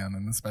slowed her down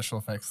in the special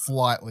effects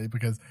slightly,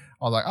 because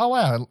I was like, oh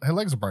wow, her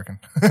legs are broken.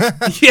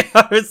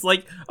 Yeah, it's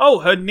like, oh,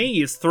 her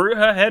knee is through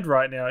her head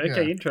right now.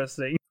 Okay,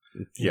 interesting.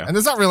 Yeah, and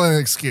there's not really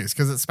an excuse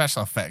because it's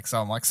special effects.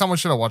 So I'm like, someone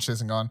should have watched this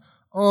and gone,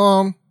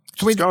 can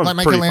we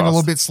make it land a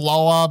little bit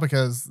slower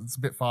because it's a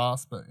bit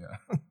fast? But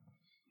yeah.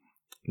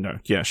 No,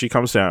 yeah, she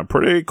comes down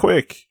pretty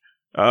quick.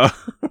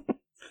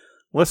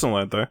 Lesson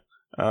learned,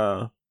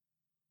 though.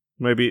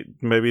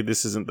 Maybe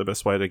this isn't the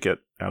best way to get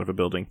out of a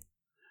building.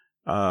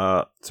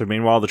 So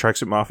meanwhile, the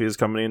tracksuit mafia is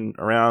coming in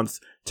around,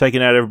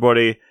 taking out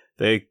everybody.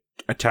 They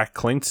attack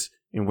Clint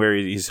in where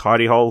his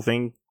hidey hole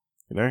thing.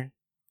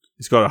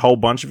 He's got a whole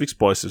bunch of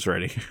explosives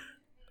ready.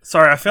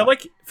 Sorry, I feel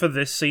like for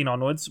this scene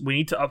onwards, we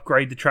need to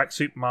upgrade the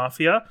tracksuit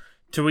mafia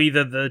to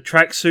either the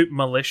tracksuit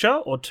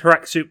militia or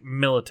tracksuit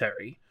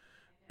military.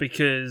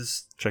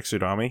 Because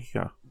tracksuit army,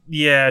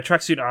 yeah,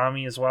 tracksuit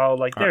army as well.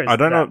 Like there is. I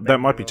don't know. That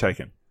might be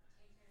taken.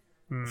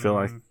 I feel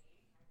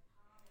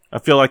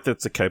like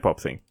that's a K-pop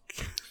thing.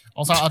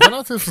 Also, I don't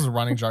know if this was a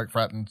running joke for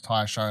that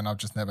entire show, and I've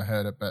just never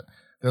heard it. But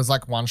there was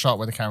one shot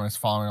where the camera is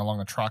following along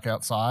a truck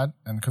outside,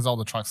 and because all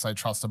the trucks say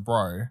 "trust a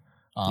bro,"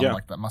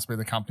 that must be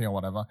the company or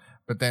whatever.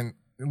 But then,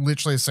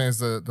 literally, as soon as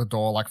the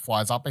door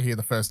flies up, I hear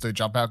the first dude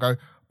jump out, go,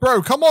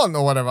 bro, come on,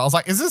 or whatever. I was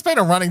like, is this been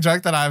a running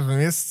joke that I've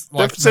missed?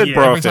 They've said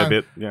bro a fair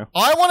bit, yeah.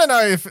 I want to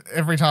know if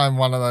every time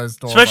one of those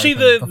doors especially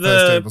opened, the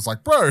first dude was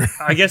like, bro.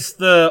 I guess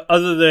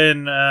other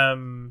than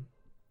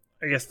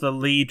the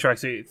lead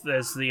tracksuit,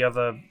 there's the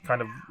other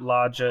kind of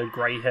larger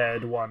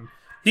grey-haired one.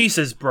 He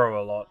says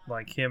bro a lot,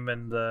 like him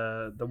and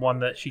the one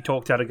that she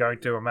talked out of going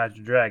to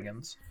Imagine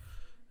Dragons.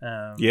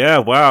 Yeah,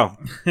 wow.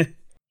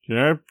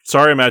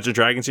 Sorry, Imagine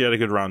Dragons, you had a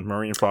good run.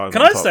 Marine 5.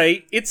 Can I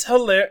say, it's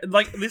hilarious.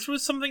 Like, this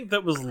was something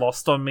that was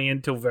lost on me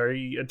until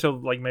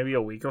maybe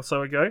a week or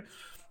so ago.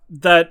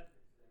 That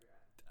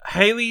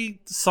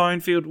Haley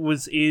Steinfeld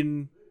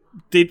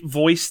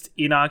voiced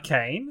in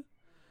Arcane.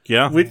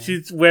 Yeah. Which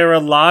is where a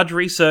large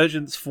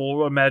resurgence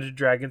for Imagine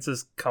Dragons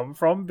has come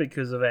from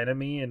because of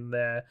Enemy and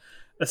their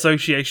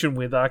association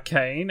with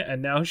Arcane.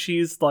 And now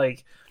she's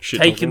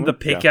taken the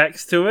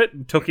pickaxe to it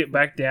and took it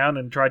back down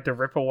and tried to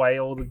rip away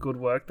all the good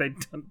work they'd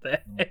done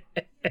there.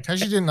 In case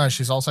you didn't know,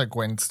 she's also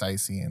Gwen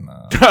Stacy in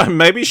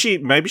maybe she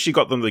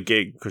got them the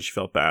gig because she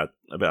felt bad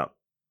about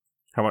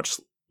how much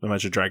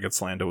Imagine Dragon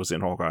slander was in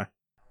Hawkeye.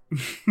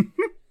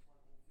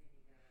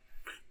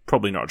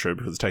 Probably not true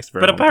because it takes a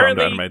very long time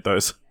to animate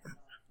those.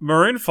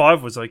 Maroon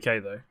 5 was okay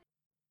though.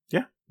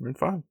 Yeah, Maroon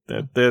 5.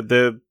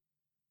 They're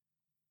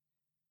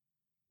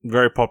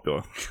very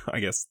popular, I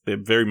guess. They're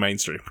very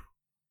mainstream.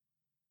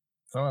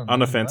 So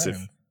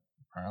unoffensive.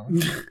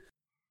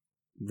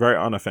 Very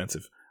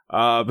unoffensive.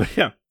 But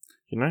yeah,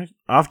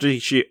 after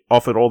she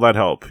offered all that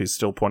help, he's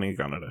still pointing a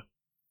gun at her.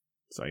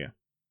 So yeah,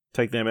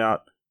 take them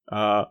out.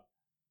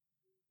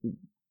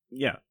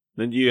 Yeah,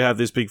 then you have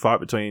this big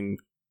fight between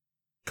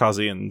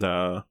Kazi and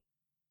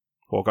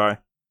Hawkeye,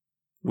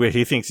 where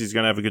he thinks he's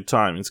going to have a good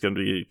time. It's going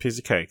to be a piece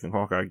of cake, and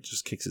Hawkeye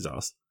just kicks his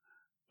ass,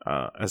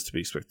 as to be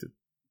expected.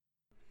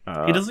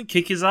 He doesn't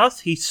kick his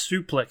ass, he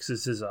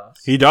suplexes his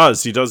ass. He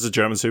does the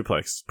German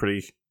suplex.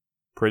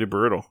 Pretty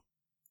brutal.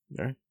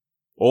 Okay.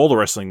 All the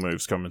wrestling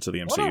moves come into the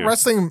MCU. I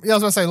was going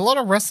to say, a lot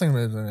of wrestling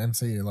moves in the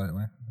MCU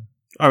lately.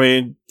 I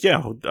mean,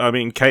 yeah. I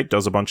mean, Kate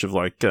does a bunch of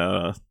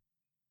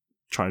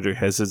trying to do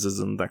head scissors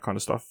and that kind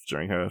of stuff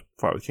during her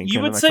fight with King.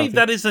 You would say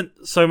that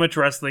isn't so much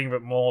wrestling,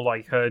 but more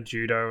like her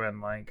judo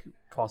and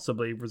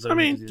possibly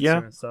Brazilian jiu-jitsu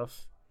and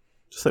stuff.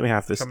 Just let me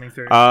have this. Coming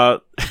through.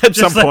 At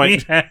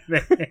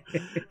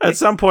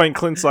some point,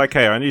 Clint's like,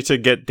 "Hey, I need to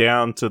get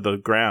down to the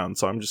ground,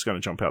 so I'm just going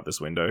to jump out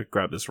this window,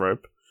 grab this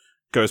rope."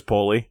 Goes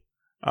poorly,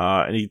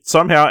 and he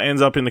somehow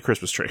ends up in the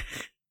Christmas tree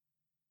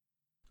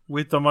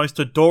with the most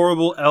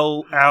adorable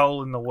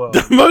owl in the world.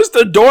 The most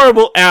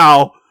adorable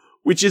owl,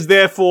 which is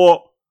there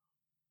for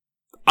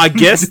I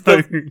guess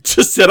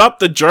to set up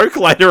the joke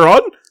later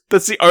on.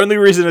 That's the only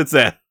reason it's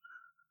there.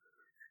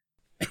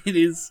 It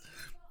is.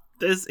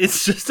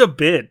 It's just a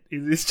bit.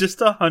 It's just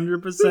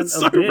 100% It's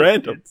so a bit.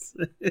 random.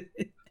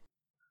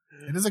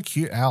 It is a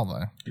cute owl,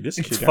 though. It is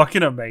a It's cute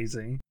fucking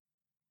amazing.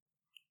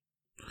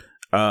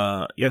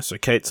 so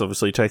Kate's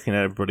obviously taking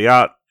everybody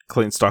out,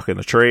 clean stock in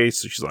the tree,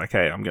 so she's like,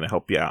 hey, I'm going to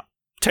help you out.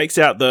 Takes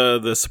out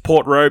the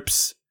support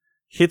ropes,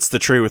 hits the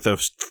tree with a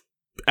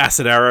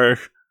acid arrow,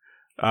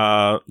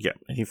 and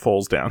he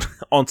falls down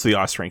onto the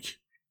ice rink,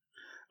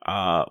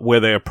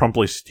 where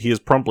he is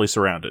promptly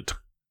surrounded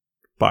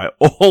by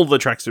all the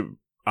tracksuit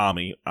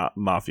army,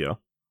 Mafia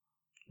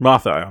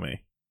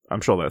army.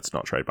 I'm sure that's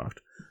not trademarked.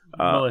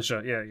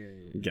 Militia,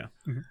 Yeah.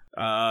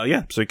 Mm-hmm.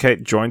 So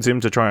Kate joins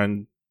him to try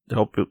and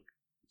help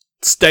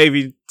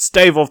stave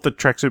off the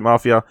tracksuit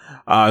mafia,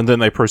 and then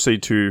they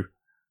proceed to,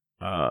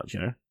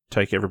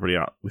 take everybody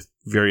out with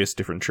various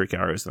different trick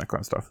arrows and that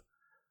kind of stuff.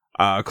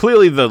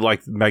 Clearly, the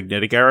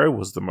magnetic arrow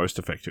was the most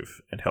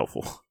effective and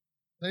helpful.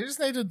 They just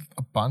needed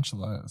a bunch of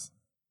those.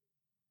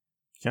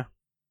 Yeah.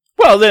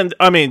 Well, then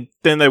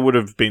they would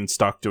have been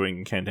stuck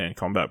doing hand-to-hand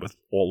combat with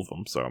all of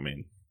them. So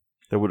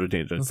they would have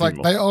needed. It's like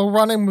more. They all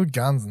run in with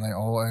guns and they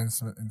all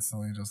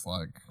instantly just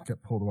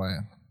get pulled away.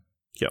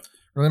 Yep.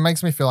 Really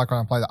makes me feel like when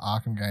I play the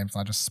Arkham games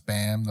and I just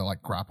spam the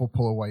grapple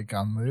pull away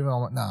gun move and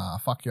I'm like, nah,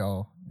 fuck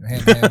y'all.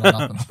 Hand to hand or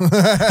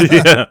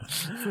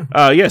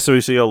nothing. So we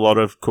see a lot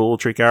of cool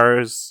trick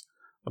arrows,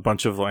 a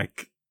bunch of I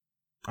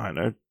don't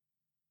know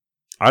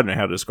how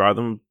to describe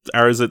them.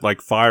 Arrows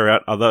that fire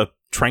out other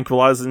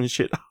tranquilizers and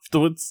shit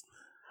afterwards.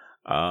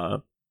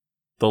 The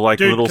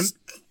little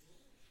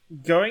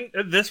going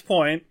at this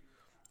point.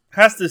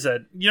 Has to say,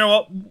 you know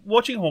what?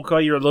 Watching Hawkeye,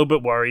 you're a little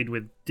bit worried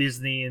with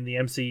Disney and the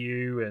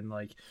MCU, and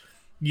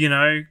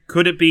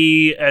could it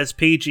be as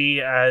PG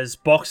as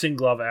boxing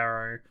glove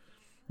arrow?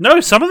 No,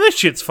 some of this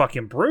shit's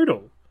fucking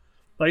brutal.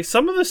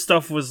 Some of this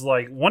stuff was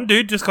one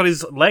dude just got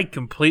his leg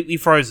completely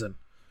frozen.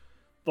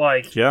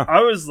 I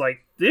was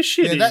like, this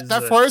shit is...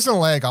 That frozen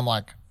leg, I'm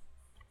like,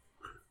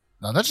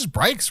 no, that just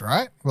breaks,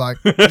 right?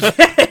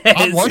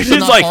 I'm watching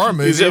that horror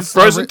movie. Is it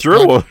frozen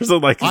through or is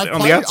it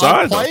on the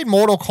outside? I played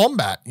Mortal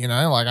Kombat,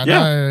 I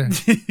know...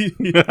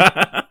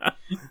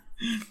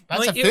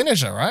 That's a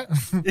finisher, right?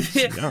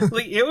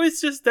 It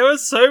was just, there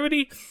was so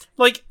many,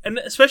 and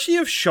especially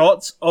of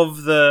shots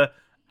of the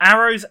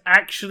arrows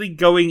actually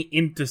going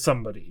into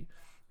somebody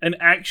and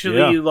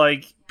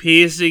actually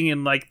piercing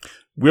and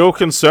we were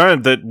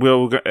concerned that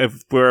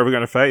if we're ever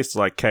going to face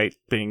Kate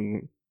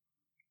having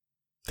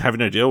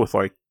to deal with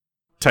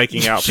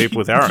taking out people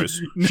with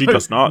arrows. She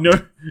does not. No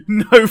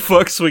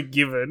fucks were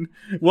given.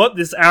 What,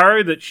 this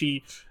arrow that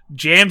she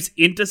jams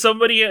into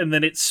somebody and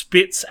then it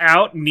spits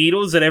out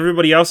needles at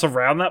everybody else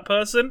around that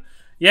person?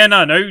 Yeah,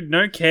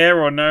 no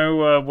care or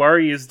no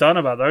worry is done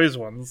about those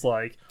ones.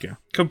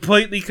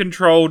 Completely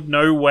controlled,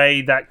 no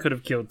way that could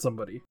have killed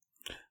somebody.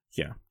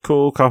 Yeah,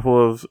 cool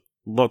couple of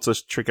lots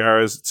of trick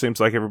arrows. It seems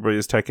like everybody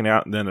is taken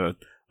out, and then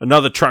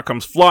another truck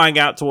comes flying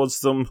out towards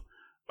them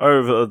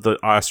over the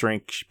ice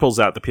rink. She pulls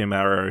out the Pym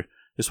arrow.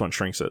 This one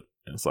shrinks it.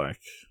 And it's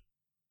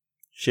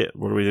shit,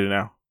 what do we do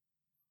now?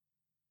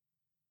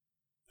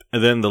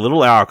 And then the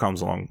little owl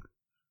comes along,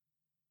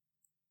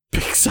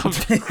 picks up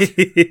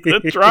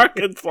the truck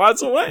and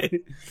flies away.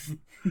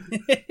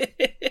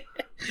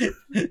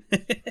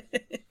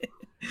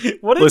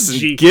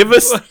 Listen, give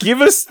us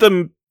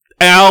the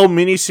owl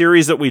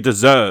miniseries that we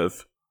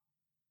deserve.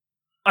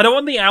 I don't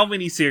want the owl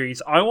miniseries.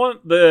 I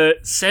want the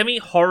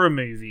semi-horror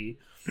movie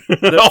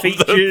that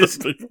features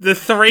the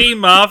three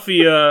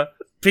mafia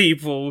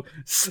people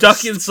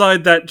stuck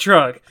inside that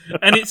truck,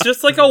 and it's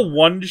just a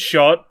one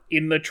shot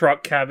in the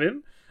truck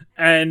cabin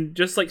and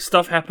just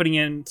stuff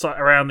happening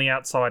around the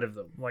outside of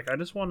them. I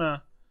just want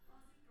to...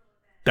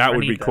 That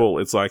would be cool.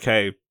 It's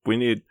hey,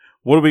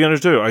 what are we going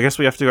to do? I guess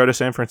we have to go to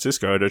San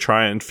Francisco to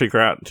try and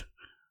figure out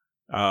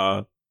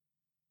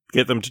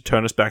get them to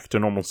turn us back to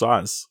normal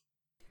size.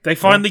 They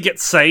finally get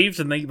saved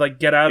and they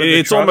get out of the truck.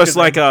 It's almost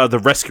like the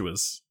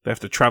Rescuers. They have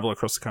to travel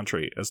across the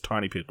country as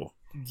tiny people.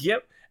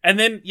 Yep. And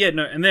then,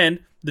 and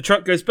then the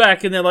truck goes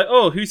back and they're like,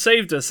 oh, who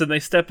saved us? And they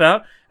step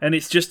out and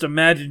it's just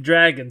Imagine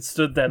Dragon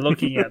stood there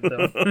looking at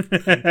them.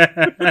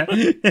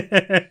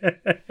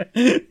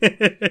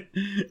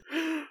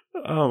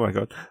 Oh my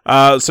god.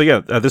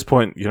 At this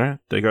point,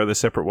 they go their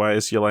separate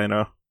ways.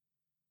 Yelena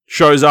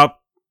shows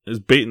up, is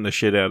beating the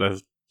shit out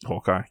of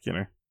Hawkeye,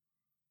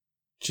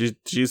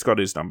 She's got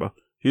his number.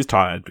 He's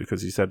tired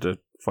because he's had to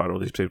fight all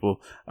these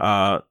people.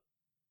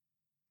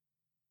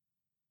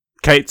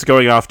 Kate's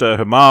going after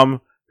her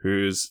mum,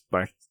 who's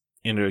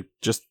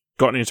just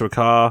gotten into a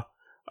car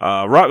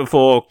right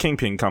before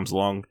Kingpin comes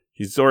along.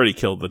 He's already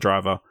killed the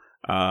driver,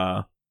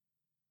 and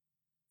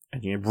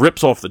he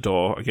rips off the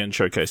door again,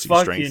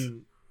 showcasing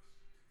strength.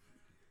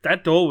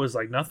 That door was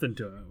nothing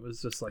to him. It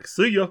was just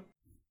see ya.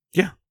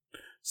 Yeah.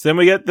 So then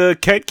we get the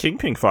Kate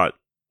Kingpin fight,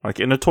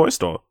 in a toy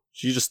store.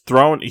 He's just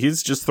throwing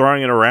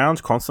it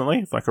around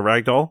constantly, like a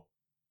rag doll,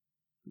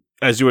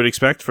 as you would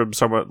expect from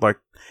someone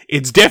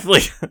it's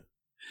definitely.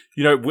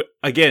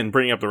 again,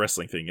 bringing up the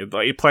wrestling thing,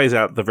 it plays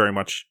out the very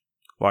much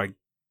like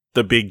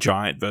the big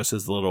giant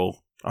versus the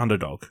little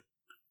underdog.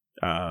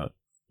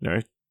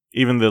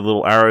 Even the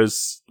little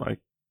arrows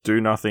do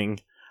nothing.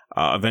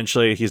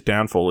 Eventually, his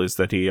downfall is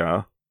that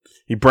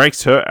he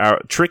breaks her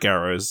trick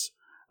arrows,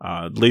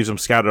 leaves them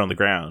scattered on the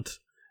ground.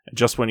 And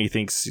just when he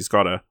thinks he's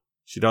got her,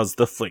 she does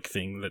the flick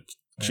thing that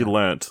she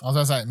learnt. I was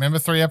going to say, remember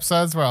 3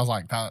 episodes where I was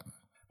like, that'll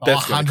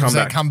That's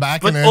 100% come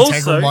back But in an also-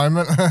 integral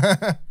moment?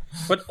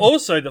 But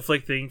also the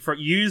flick thing for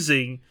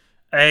using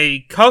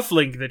a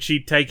cufflink that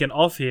she'd taken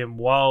off him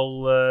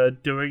while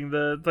doing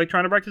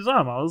trying to break his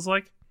arm. I was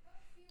like,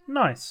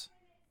 nice.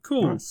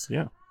 Cool. Nice,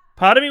 yeah.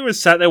 Part of me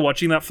was sat there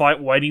watching that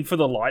fight, waiting for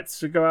the lights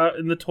to go out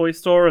in the toy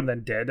store and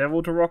then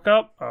Daredevil to rock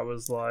up. I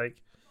was like...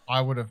 I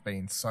would have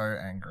been so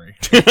angry.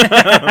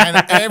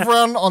 And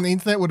everyone on the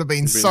internet would have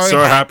been so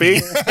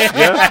happy.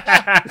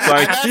 Yeah. It's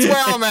like,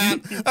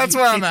 That's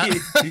where I'm at.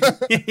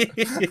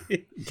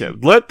 yeah,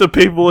 let the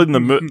people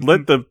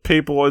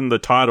in the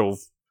title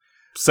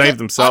save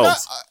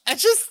themselves. I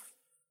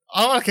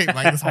don't want to keep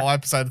making this whole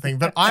episode thing,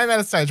 but I'm at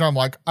a stage where I'm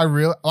like, I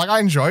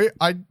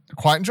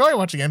quite enjoy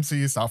watching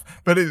MCU stuff,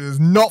 but it is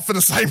not for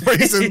the same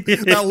reason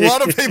that a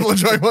lot of people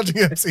enjoy watching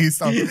MCU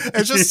stuff.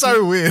 It's just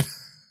so weird.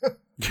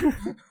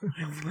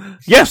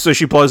 Yeah, so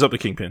she blows up the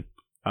Kingpin.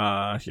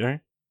 And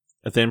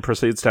then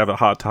proceeds to have a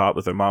heart-to-heart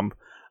with her mum,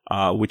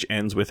 which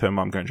ends with her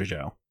mum going to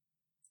jail.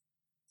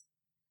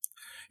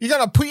 You're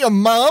gonna put your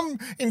mum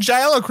in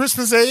jail on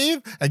Christmas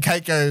Eve? And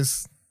Kate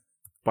goes,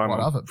 Bye, what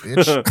Mum. of it,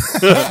 bitch?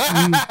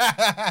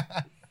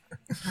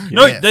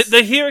 No, Yes.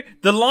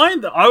 the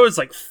line that I was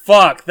like,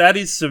 fuck, that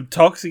is some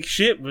toxic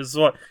shit, was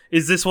what,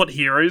 is this what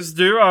heroes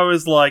do? I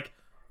was like,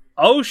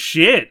 oh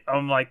shit.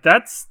 I'm like,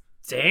 that's,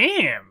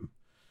 damn.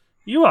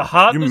 You are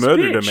heartless You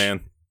murdered bitch. a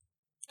man.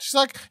 She's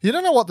like, you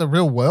don't know what the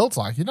real world's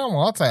like. You don't know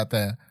what's out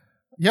there.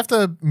 You have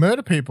to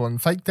murder people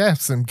and fake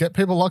deaths and get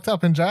people locked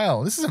up in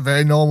jail. This is a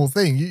very normal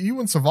thing. You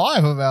wouldn't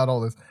survive without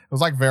all this. It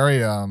was like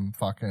very I'm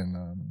forgetting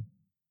the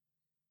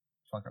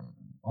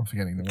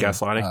word.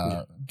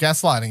 Gaslighting?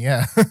 Gaslighting,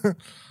 yeah.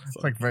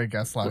 It's like very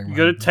gaslighting. You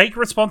gotta take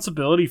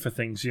responsibility for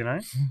things, you know?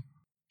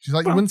 She's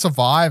like, you wouldn't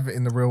survive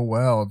in the real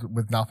world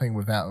with nothing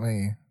without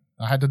me.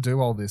 I had to do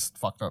all this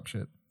fucked up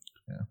shit.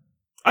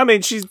 I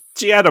mean, she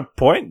had a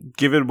point,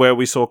 given where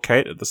we saw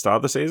Kate at the start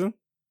of the season.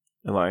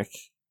 And,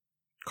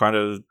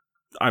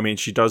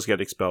 she does get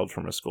expelled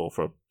from her school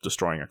for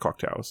destroying a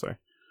cocktail, so...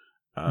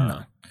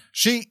 No.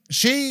 She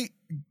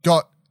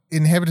got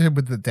inhibited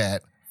with the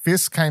debt.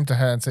 Fisk came to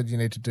her and said, you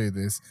need to do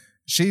this.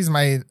 She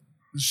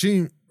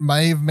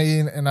may have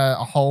been in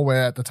a hole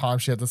where at the time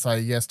she had to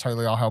say, yes,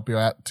 totally, I'll help you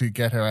out to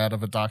get her out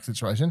of a dark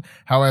situation.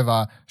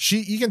 However,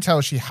 you can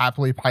tell she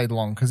happily played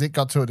along because it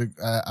got to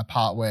a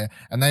part where,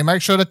 and they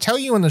make sure to tell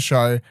you in the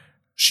show,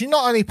 she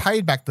not only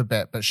paid back the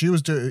debt, but she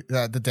was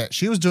the debt.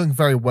 She was doing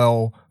very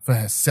well for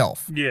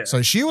herself. Yeah.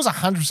 So she was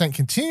 100%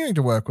 continuing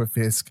to work with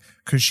Fisk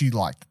because she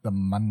liked the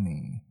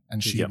money.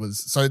 And she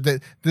was so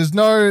that there's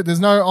no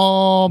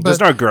but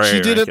there's no gray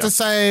she did area. it to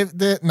save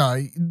that.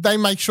 No, they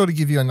make sure to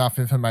give you enough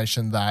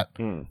information that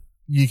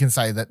you can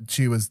say that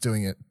she was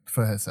doing it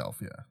for herself.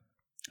 Yeah,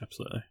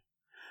 absolutely.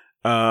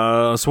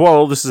 So while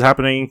all this is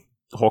happening,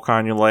 Hawkeye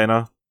and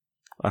Yelena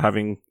are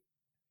having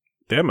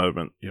their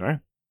moment.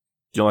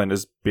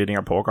 Yelena's beating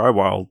up Hawkeye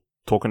while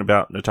talking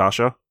about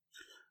Natasha.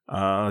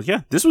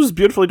 This was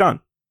beautifully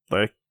done.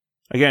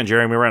 Again,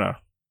 Jeremy Renner,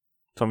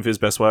 some of his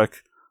best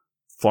work.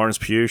 Florence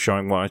Pugh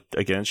showing why,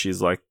 again, she's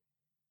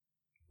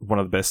one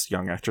of the best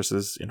young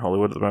actresses in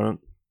Hollywood at the moment.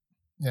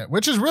 Yeah,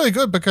 which is really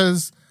good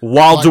because...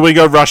 While doing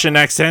a Russian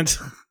accent.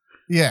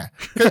 Yeah.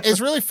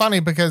 It's really funny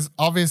because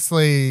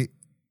obviously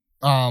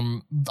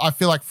I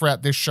feel like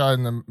throughout this show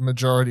and the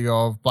majority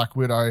of Black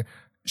Widow,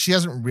 she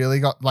hasn't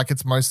really got...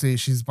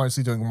 she's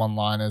mostly doing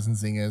one-liners and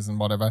zingers and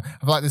whatever.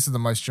 I feel like this is the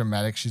most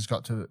dramatic she's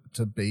got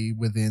to be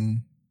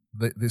within...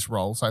 this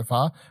role so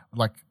far,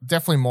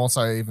 definitely more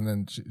so even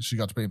than she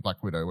got to be in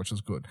Black Widow, which was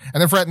good.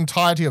 And then for the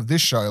entirety of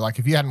this show,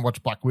 if you hadn't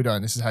watched Black Widow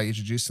and this is how you're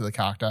introduced to the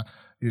character,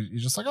 you're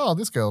just like, oh,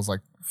 this girl's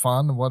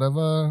fun and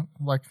whatever.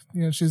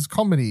 She's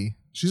comedy.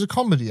 She's a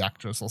comedy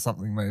actress or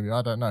something, maybe.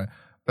 I don't know.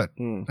 But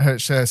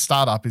her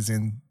startup is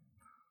in,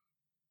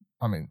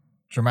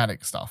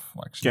 dramatic stuff.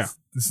 This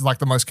is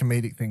the most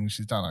comedic thing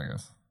she's done, I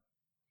guess.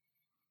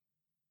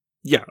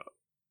 Yeah.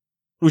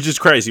 Which is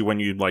crazy when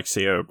you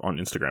see her on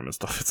Instagram and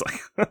stuff. It's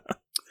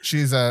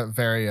she's a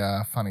very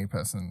funny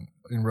person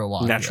in real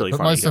life. Naturally but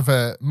funny.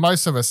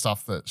 Most of her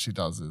stuff that she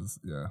does is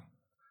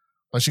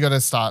she got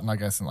to start, I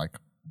guess, in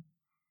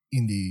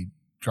indie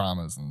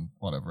dramas and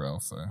whatever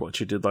else. So what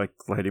she did,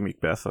 Lady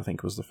Macbeth, I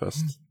think was the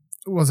first.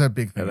 It was her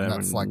big thing. And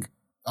that's a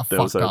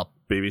there was fucked a up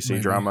BBC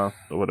movie. drama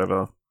or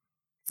whatever.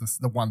 That's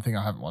the one thing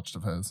I haven't watched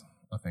of hers.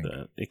 I think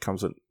it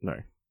comes at no.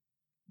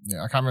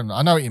 Yeah, I can't remember.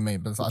 I know what you mean,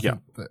 but I think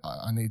that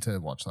I need to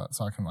watch that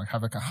so I can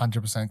have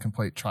 100%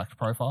 complete tracked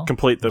profile.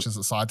 Complete which is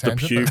a side the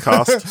tangent. Pew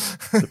cast,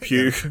 the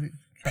Pew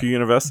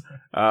universe.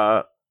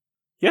 So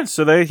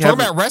they talking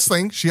about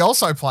wrestling. She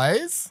also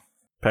plays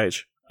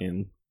Paige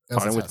in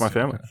Fighting with My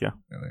Family. Yeah.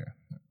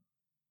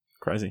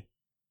 Crazy.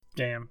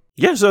 Damn.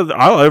 Yeah, so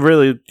I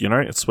really,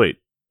 it's sweet.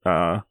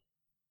 I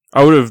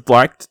would have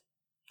liked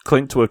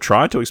Clint to have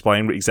tried to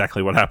explain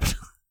exactly what happened.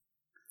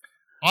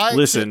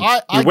 Listen,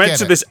 you went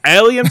to this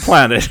alien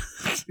planet.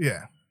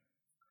 Yeah.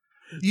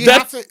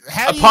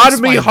 A part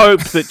of me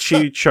hoped that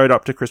she showed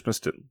up to Christmas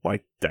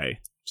Day,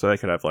 so they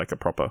could have like a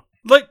proper.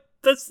 Like,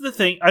 that's the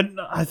thing.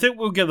 I think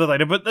we'll get that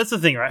later, but that's the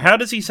thing, right? How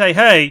does he say,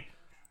 "Hey,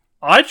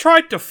 I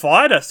tried to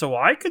fight her so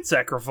I could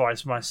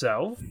sacrifice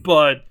myself,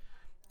 but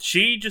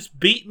she just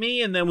beat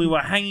me, and then we were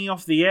hanging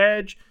off the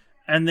edge."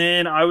 And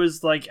then I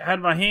was like,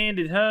 had my hand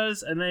in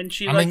hers, and then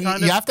she you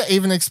have to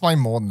even explain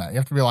more than that. You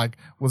have to be like,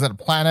 was it a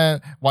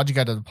planet? Why'd you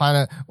go to the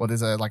planet? Or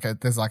there's a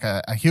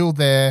hill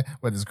there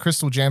where there's a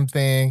crystal gem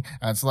thing,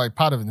 and it's like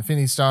part of an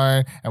Infinity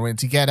Stone. And when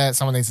to get it,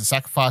 someone needs to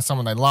sacrifice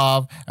someone they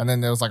love. And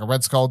then there was like a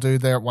Red Skull dude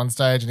there at one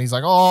stage, and he's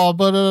like, oh,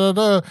 blah, blah,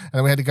 blah, blah. And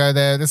then we had to go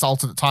there. This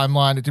alternate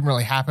timeline, it didn't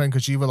really happen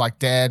because you were like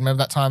dead. Remember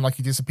that time like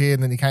you disappeared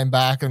and then you came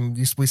back, and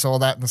we saw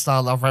that in the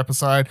Star Lover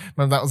episode.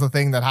 Remember that was the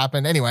thing that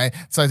happened. Anyway,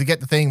 so to get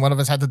the thing, one of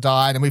us had to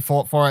die. And we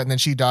fought for it, and then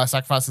she died,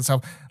 sacrificed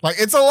herself. Like,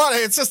 it's a lot.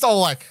 It's just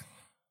all like,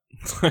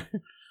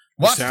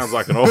 what? Sounds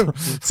like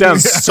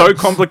sounds so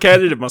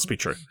complicated. It must be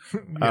true.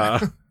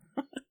 Yeah.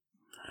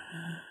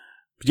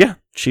 Yeah,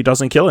 she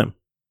doesn't kill him.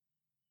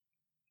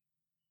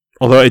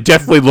 Although it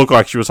definitely looked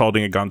like she was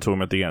holding a gun to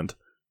him at the end.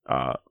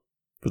 But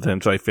then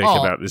they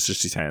figured out it's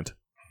just his hand.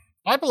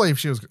 I believe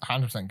she was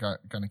 100%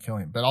 going to kill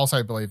him, but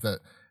also believe that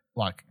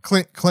like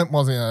Clint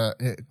was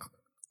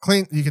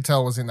Clint, you could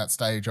tell, was in that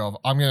stage of,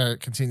 I'm going to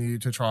continue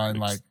to try and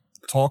like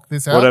talk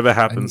this out. Whatever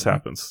happens,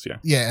 happens. Yeah.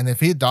 Yeah. And if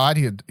he had died,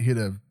 he'd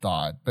have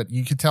died. But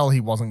you could tell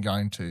he wasn't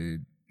going to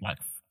like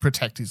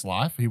protect his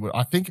life.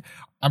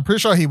 I'm pretty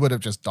sure he would have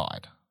just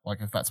died.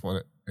 Like if that's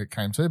what it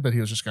came to, but he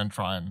was just going to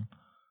try and,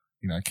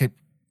 keep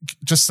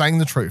just saying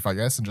the truth, I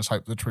guess, and just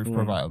hope the truth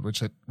prevailed,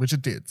 which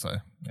it did. So,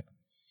 yeah.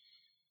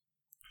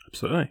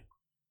 Absolutely.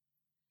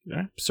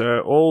 Yeah. So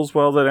all's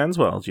well that ends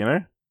well,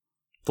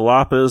 The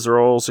LARPers are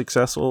all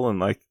successful and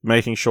like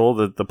making sure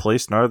that the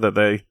police know that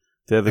they're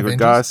the Avengers. Good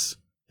guys.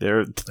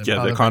 They're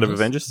kind of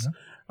Avengers.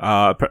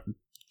 Yeah.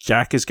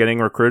 Jack is getting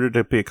recruited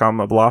to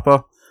become a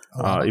LARPer,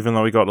 even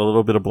though he got a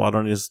little bit of blood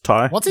on his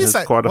tie. What's he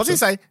say? What's he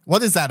say?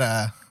 What is that?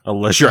 A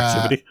leisure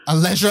activity. A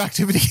leisure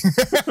activity,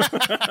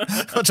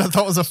 which I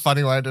thought was a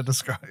funny way to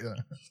describe it.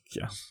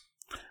 Yeah.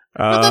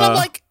 But then I'm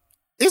like,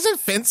 isn't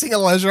fencing a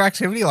leisure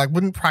activity? Like,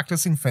 wouldn't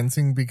practicing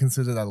fencing be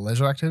considered a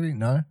leisure activity?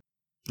 No,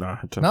 I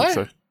don't think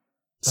so.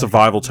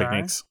 Survival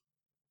techniques.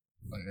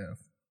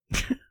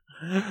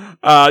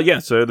 Oh, yeah.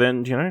 So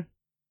then,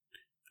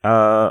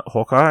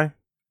 Hawkeye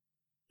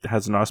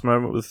has a nice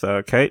moment with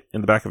Kate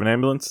in the back of an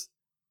ambulance,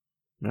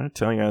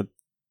 telling her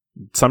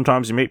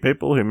sometimes you meet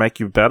people who make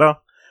you better.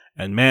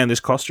 And man, this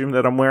costume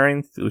that I'm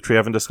wearing, which we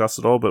haven't discussed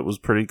at all, but was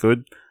pretty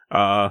good.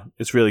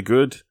 It's really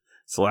good.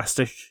 It's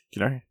elastic,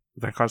 that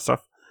kind of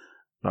stuff.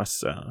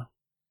 Nice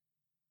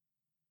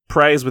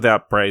praise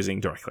without praising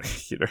directly,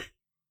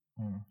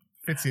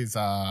 Fits his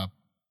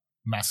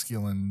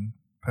masculine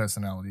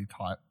personality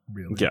type,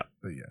 really. Yeah.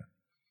 But yeah.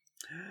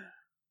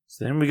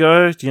 So then we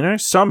go,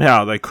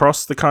 somehow they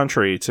cross the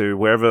country to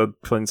wherever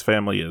Clint's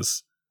family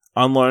is.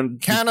 Unknown.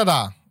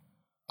 Canada.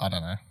 I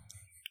don't know.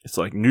 It's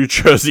like New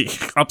Jersey,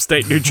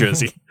 upstate New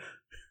Jersey.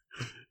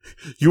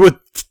 You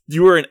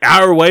were an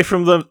hour away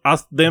from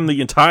them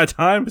the entire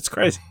time? It's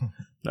crazy.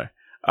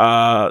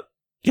 No.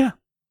 Yeah.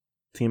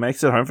 He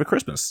makes it home for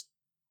Christmas.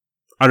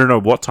 I don't know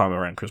what time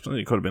around Christmas.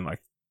 It could have been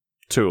like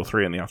 2 or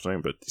 3 in the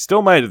afternoon, but he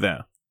still made it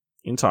there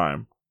in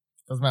time.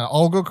 Doesn't matter.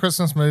 All good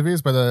Christmas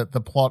movies, where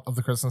the plot of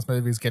the Christmas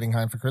movie is getting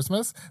home for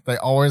Christmas, they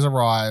always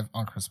arrive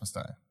on Christmas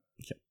Day.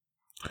 Yeah.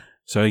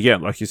 So yeah,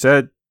 like you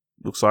said,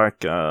 looks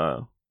like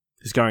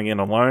he's going in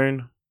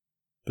alone.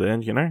 But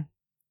then, it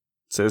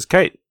says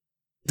Kate.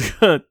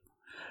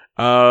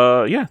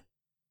 Yeah.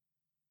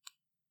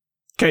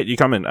 Kate, you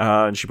come in.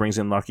 And she brings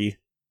in Lucky,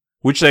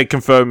 which they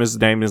confirm his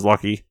name is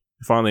Lucky.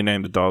 They finally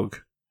named the dog.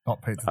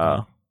 Not Pizza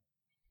Dog.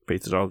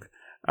 Pizza Dog.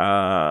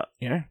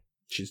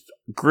 She's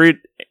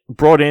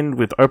brought in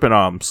with open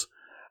arms.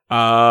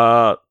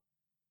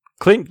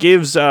 Clint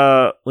gives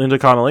Linda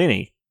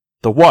Cardellini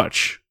the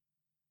watch.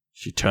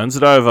 She turns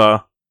it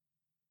over.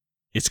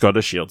 It's got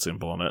a shield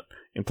symbol on it,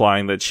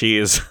 implying that she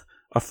is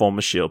a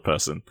former shield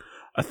person.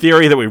 A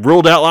theory that we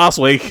ruled out last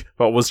week,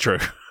 but was true.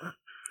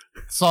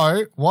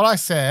 So, what I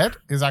said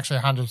is actually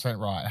 100%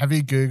 right. Have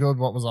you Googled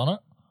what was on it?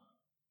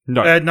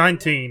 No.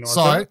 19.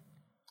 So,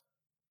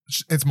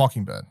 it's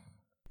Mockingbird.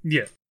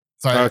 Yeah.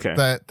 So okay.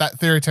 that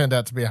theory turned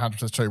out to be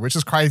 100% true, which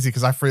is crazy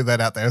because I threw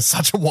that out there as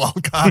such a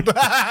wild card. But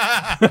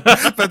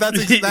that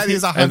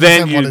is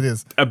 100% what it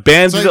is.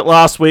 Abandoned it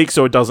last week,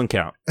 so it doesn't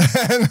count.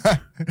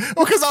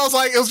 Well, because I was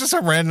like, it was just a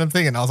random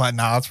thing, and I was like,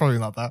 nah, it's probably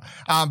not that.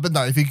 But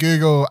no, if you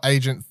Google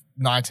Agent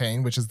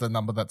 19, which is the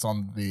number that's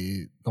on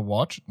the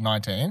watch,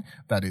 19,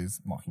 that is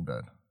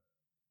Mockingbird.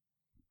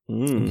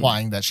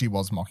 Implying that she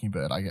was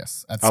Mockingbird, I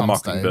guess, at some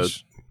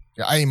stage.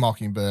 Yeah, a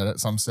Mockingbird at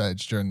some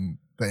stage during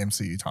the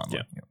MCU timeline.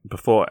 Yeah. Yeah.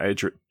 Before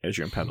Adrian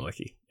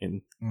Padalecki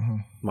in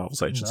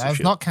Marvel's Agents of That's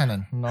S.H.I.E.L.D. not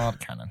canon. Not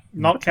canon.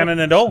 Not canon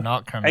at all.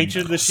 Not canon.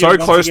 Agent of the So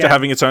Shield, close to again,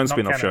 having its own not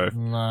spin-off show.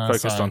 canon. No,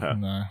 Focused sorry, on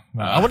her.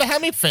 No. I wonder how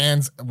many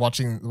fans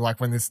watching, like,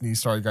 when this news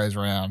story goes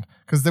around,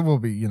 because there will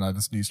be,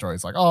 this news story.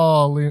 It's like,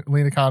 oh,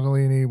 Lena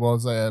Cardellini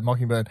was a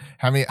Mockingbird.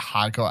 How many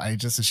hardcore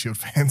Agents of S.H.I.E.L.D.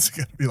 fans are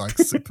going to be, like,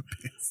 super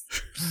pissed?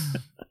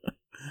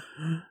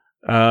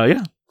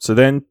 Yeah. So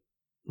then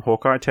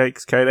Hawkeye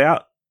takes Kate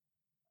out.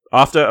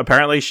 After,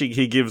 apparently,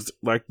 he gives,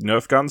 like,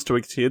 Nerf guns to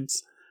his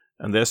kids,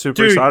 and they're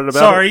super excited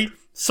about it.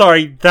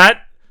 Sorry,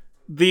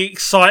 the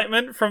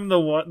excitement from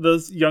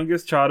the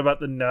youngest child about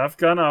the Nerf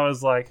gun, I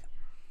was like,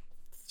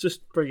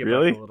 just bring it back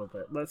a little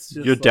bit. Let's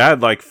just. Your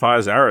dad, like,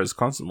 fires arrows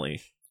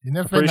constantly.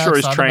 I'm pretty sure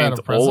he's trained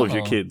all of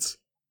your kids.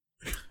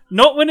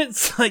 Not when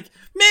it's like,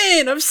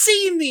 man, I've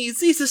seen these.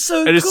 These are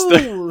so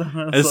cool.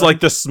 It's like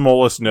the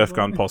smallest Nerf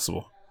gun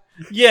possible.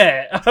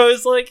 Yeah, I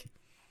was like,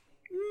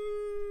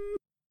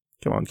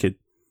 come on, kid.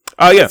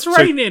 Oh, yeah. Let's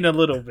rein in a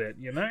little bit,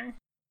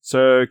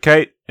 So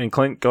Kate and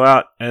Clint go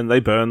out and they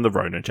burn the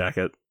Ronin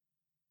jacket.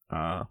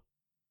 Yeah,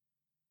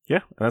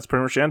 and that's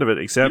pretty much the end of it.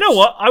 Except, you know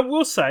what? I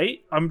will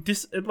say, I would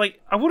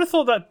have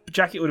thought that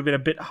jacket would have been a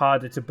bit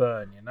harder to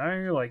burn.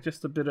 Like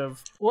just a bit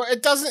of. Well,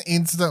 it doesn't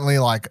instantly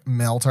like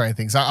melt or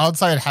anything. So I would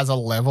say it has a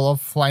level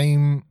of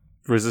flame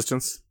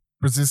resistance,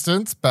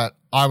 but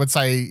I would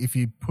say if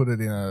you put it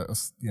in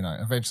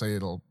eventually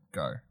it'll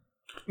go.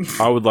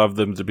 I would love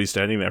them to be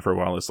standing there for a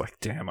while. It's like,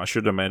 damn, I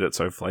should have made it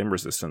so flame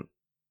resistant.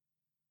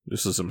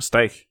 This is a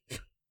mistake.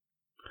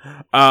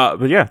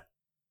 But yeah,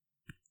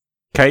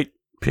 Kate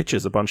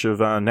pitches a bunch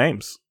of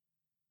names.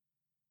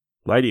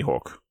 Lady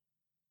Hawk.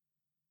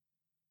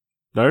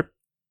 Nope.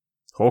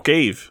 Hawk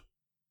Eve.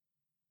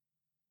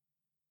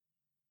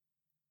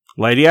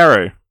 Lady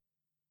Arrow.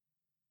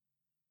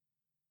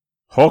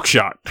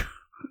 Hawkshot.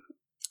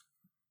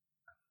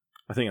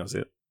 I think that was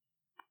it.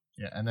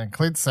 Yeah, and then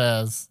Clint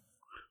says,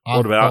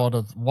 What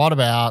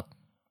about?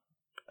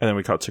 And then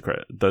we cut to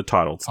the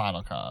title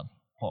card,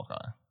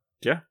 Hawkeye.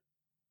 Yeah.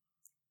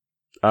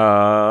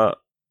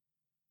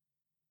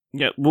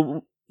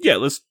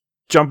 Let's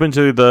jump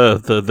into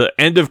the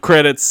end of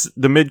credits,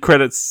 the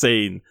mid-credits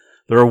scene,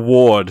 the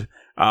reward.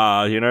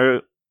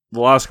 The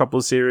last couple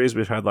of series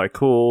we've had like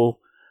cool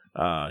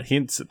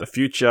hints at the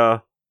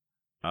future.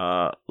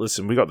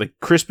 Listen, we got the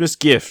Christmas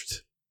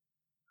gift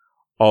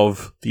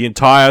of the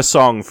entire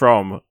song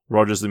from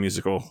Rogers the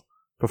Musical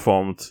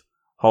performed,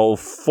 whole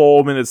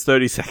 4 minutes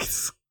 30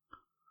 seconds.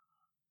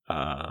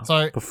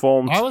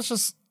 Performed. I was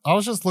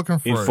just looking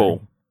for in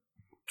full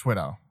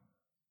Twitter,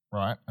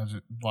 right? As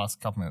the last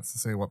couple minutes to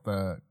see what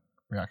the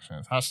reaction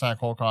is. Hashtag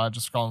Hawkeye.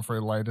 Just scrolling through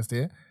the latest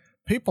here.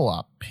 People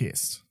are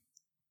pissed.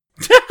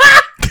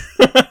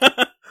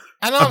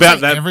 I don't know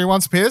if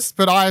everyone's pissed,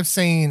 but I've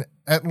seen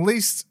at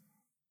least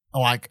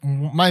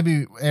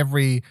maybe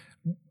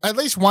at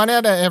least 1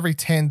 out of every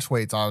 10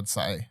 tweets, I would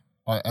say,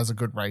 as a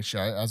good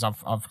ratio, as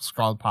I've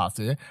scrolled past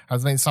here,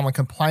 has been someone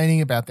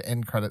complaining about the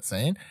end credit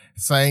scene,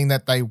 saying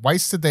that they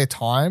wasted their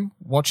time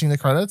watching the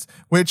credits,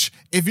 which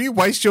if you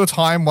waste your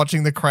time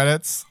watching the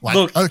credits,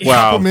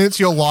 couple minutes of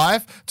your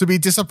life to be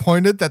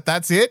disappointed that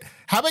that's it,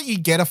 how about you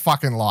get a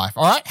fucking life,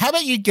 all right? How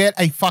about you get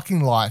a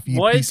fucking life,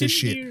 you piece of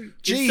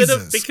shit?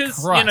 Jesus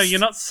because, Christ. you're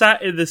not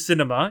sat in the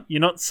cinema,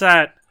 you're not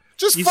sat...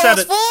 Just you fast sat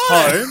at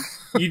forward. home.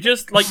 You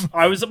just,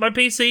 I was at my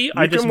PC,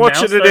 I just can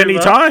watch it at any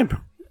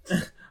time.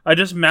 I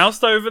just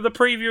moused over the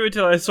preview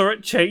until I saw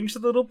it change the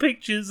little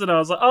pictures, and I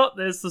was like, oh,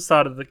 there's the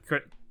start of the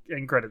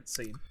end credits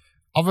scene.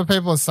 Other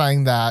people are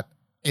saying that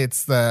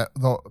it's it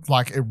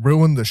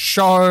ruined the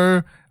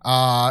show.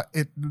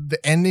 The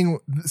ending.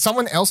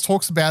 Someone else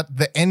talks about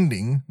the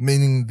ending,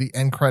 meaning the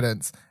end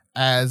credits,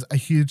 as a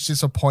huge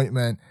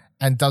disappointment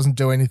and doesn't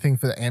do anything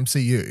for the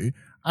MCU.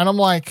 And I'm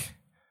like,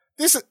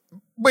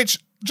 which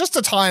just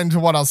to tie into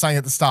what I was saying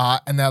at the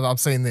start, and now that I've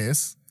seen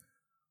this,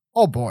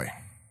 oh boy.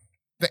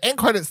 The end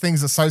credits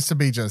things are supposed to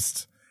be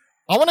just...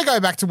 I want to go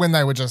back to when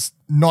they were just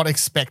not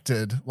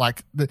expected.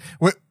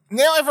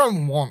 Now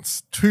everyone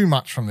wants too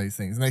much from these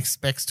things and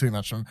expects too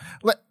much from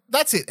them.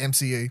 That's it,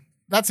 MCU.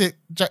 That's it.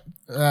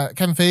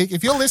 Kevin Feige,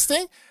 if you're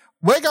listening,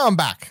 we're going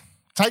back.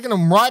 Taking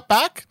them right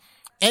back.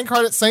 End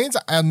credit scenes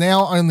are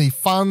now only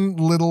fun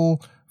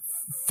little...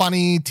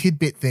 funny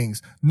tidbit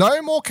things.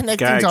 No more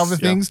connecting to other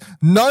things.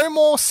 No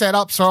more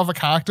setups for other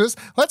characters.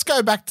 Let's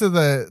go back to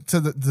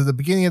the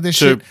beginning of this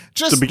shit.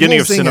 Just the beginning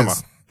of zingers. cinema.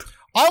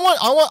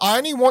 I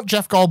only want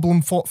Jeff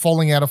Goldblum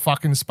falling out of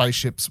fucking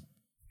spaceships.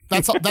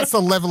 That's the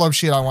level of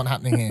shit I want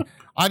happening here.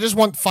 I just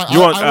want fun.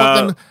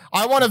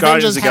 I want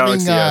Avengers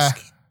having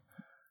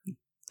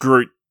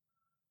Groot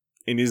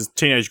in his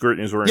teenage Groot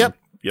in his room. Yep.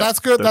 That's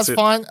good. That's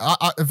fine.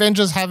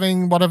 Avengers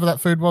having whatever that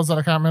food was that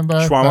I can't remember.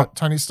 Shawarma.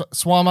 Tony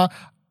Shawarma.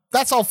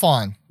 That's all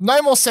fine.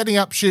 No more setting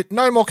up shit.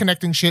 No more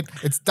connecting shit.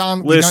 It's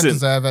done. We don't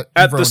deserve it.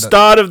 At the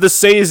start of the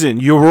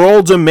season, you were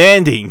all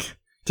demanding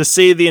to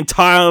see the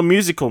entire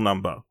musical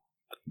number.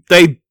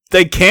 They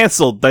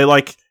cancelled. They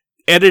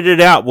edited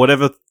out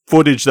whatever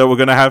footage they were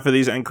going to have for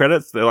these end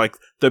credits. They're like,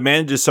 the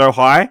demand is so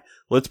high.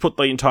 let's put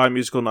the entire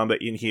musical number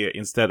in here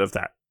instead of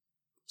that.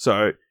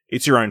 So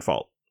it's your own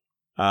fault,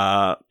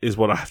 is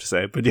what I have to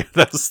say. But yeah,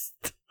 that's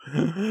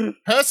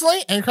Personally,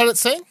 end credit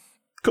scene.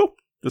 cool.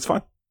 That's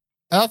fine.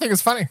 I think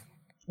it's funny.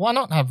 Why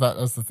not have that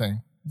as the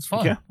thing? It's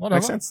fine. Yeah, Whatever.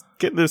 makes sense.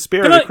 Get the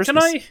spirit of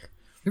Christmas.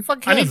 Who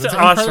fucking I cares? need It's to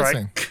an end ask, credit right?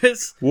 scene.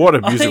 Because What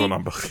a musical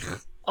number.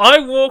 I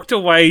walked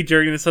away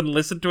during this and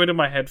listened to it in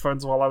my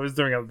headphones while I was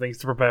doing other things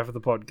to prepare for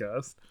the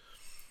podcast.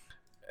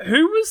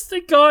 Who was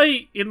the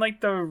guy in like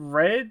the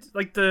red,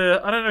 like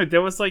the I don't know?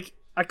 There was like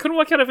I couldn't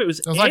work out if it was.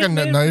 There was like a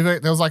Ant-Man. Nova.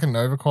 There was like a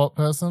Nova Corp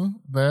person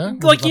there.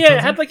 Was Like it that yeah, it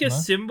person? had like a No?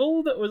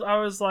 symbol that was. I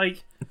was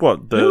like, What,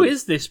 who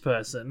is this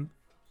person?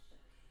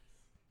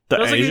 the There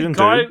was, like, a Asian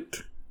guy- dude?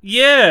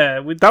 Yeah,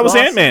 with That was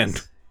glasses. Ant-Man.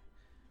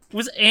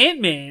 Was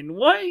Ant-Man?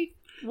 Why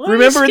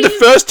Remember is in the he-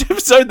 first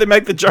episode they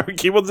make the joke,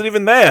 he wasn't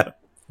even there.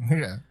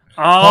 Yeah.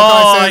 Oh,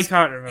 Hawkeye I says,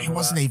 can't remember. He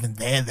wasn't that. even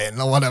there then,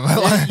 or whatever.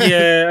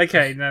 Yeah.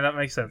 Okay. No, that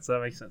makes sense.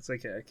 Okay.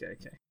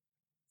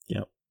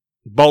 Yep.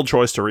 Bold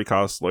choice to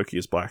recast Loki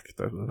as Black.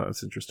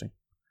 That's interesting.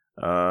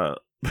 But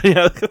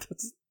yeah,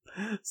 that's,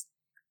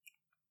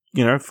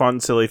 fun,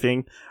 silly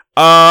thing.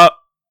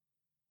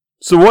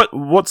 So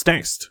what's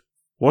next?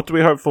 What do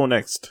we hope for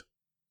next?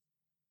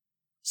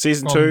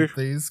 Season From 2?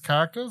 these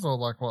characters, or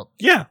like what?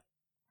 Yeah.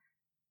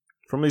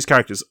 From these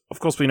characters. Of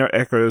course we know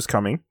Echo is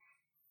coming.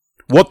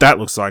 What that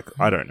looks like,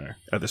 I don't know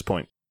at this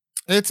point.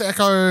 It's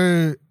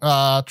Echo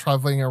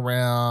traveling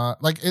around.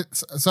 Like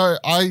it's so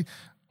I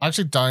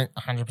actually don't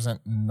 100%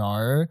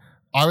 know.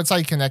 I would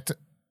say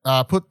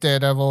put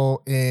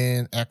Daredevil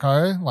in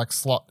Echo, like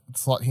slot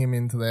him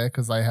into there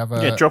because they have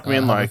a Drop him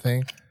in have a like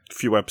thing. a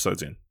few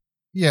episodes in.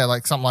 Yeah,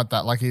 like something like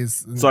that. Like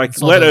he's It's like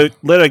sort of-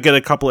 let her get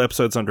a couple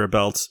episodes under her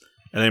belt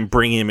and then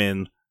bring him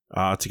in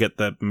to get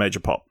the major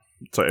pop.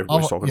 So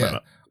everybody's talking about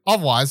it.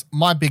 Otherwise,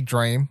 my big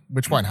dream,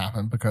 which won't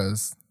happen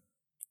because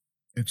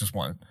it just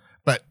won't.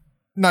 But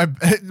no,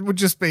 it would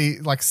just be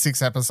like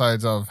 6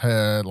 episodes of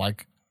her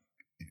like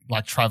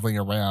traveling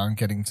around,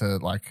 getting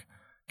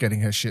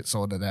her shit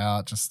sorted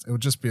out. It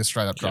would just be a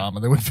straight up drama.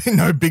 There would be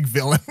no big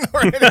villain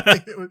or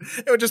anything.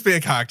 It would just be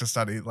a character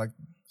study.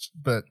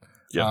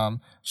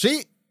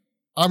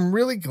 I'm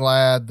really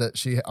glad that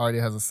she already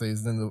has a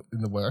season in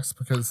the works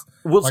because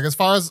like as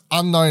far as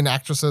unknown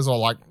actresses or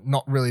like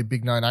not really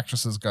big known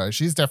actresses go,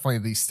 she's definitely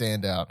the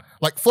standout.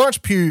 Like Florence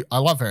Pugh, I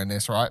love her in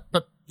this, right?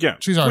 But yeah,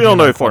 she's we all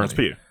know Florence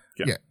Pugh.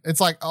 Yeah,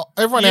 it's like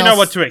everyone You else. know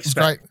what to is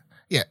expect. Great.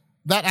 Yeah,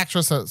 that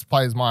actress that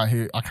plays Maya,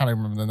 who I can't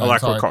even remember the name.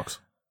 Alakra Cox.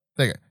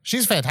 There you go.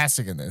 She's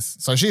fantastic in this.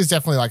 So she's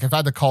definitely like, if I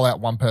had to call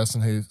out one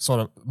person who sort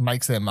of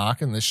makes their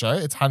mark in this show,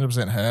 it's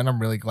 100% her. And I'm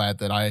really glad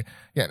that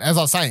as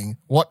I was saying,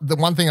 the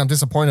one thing I'm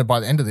disappointed by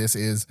the end of this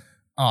is,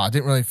 I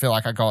didn't really feel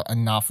like I got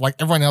enough. Like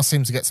everyone else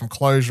seems to get some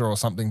closure or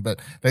something,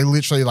 but they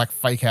literally like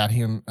fake out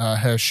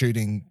her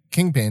shooting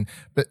Kingpin.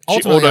 But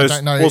ultimately, I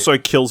don't know. Also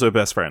kills her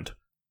best friend.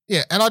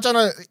 Yeah, and I don't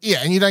know.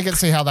 Yeah, and you don't get to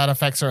see how that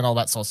affects her and all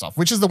that sort of stuff,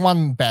 which is the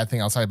one bad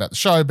thing I'll say about the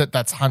show. But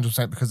that's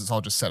 100% because it's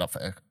all just set up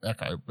for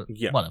Echo. But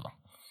whatever.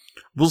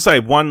 We'll say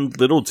one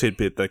little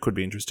tidbit that could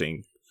be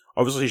interesting.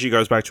 Obviously, she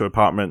goes back to her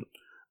apartment.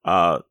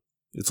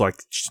 It's like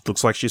she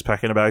looks like she's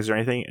packing her bags or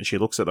anything, and she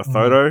looks at a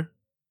photo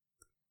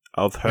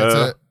of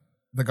her,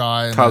 the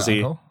guy, and Kazi,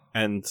 the uncle.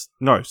 and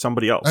no,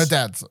 somebody else. Her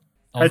dad's.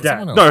 Her dad.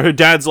 Someone else. No, her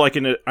dad's like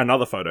in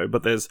another photo,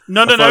 but there's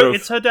No, a photo of-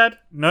 it's her dad.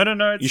 No,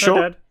 it's You her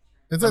sure? dad.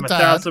 It's her I'm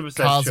dad, 1000%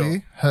 Kazi,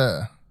 sure.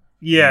 her.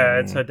 Yeah,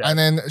 it's her dad. And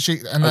then she.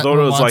 And I thought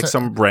it was like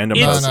some random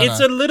It's- person.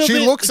 it's a little She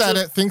bit- looks it's at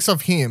a- it, thinks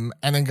of him,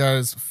 and then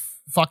goes,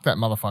 "Fuck that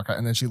motherfucker,"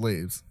 and then she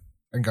leaves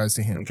and goes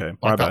to him. Okay,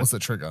 my like that bad. was the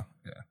trigger.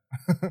 Yeah.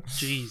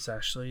 Jeez,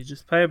 Ashley,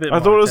 just pay a bit. I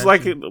more thought it was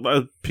like attention.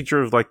 a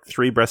picture of like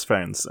 3 breast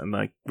fans, and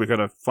like we're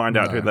gonna find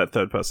out who that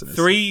third person is.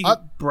 3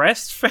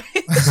 breast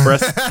fans.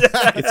 breast.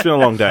 It's been a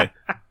long day.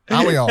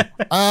 Are we all?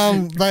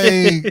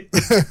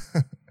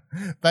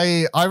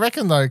 I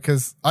reckon though,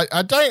 because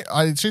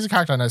she's a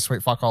character I know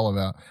sweet fuck all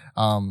about.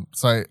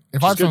 So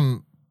if I had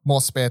some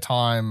more spare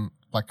time,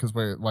 like, because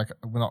we're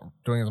not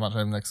doing as much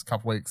over the next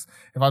couple of weeks,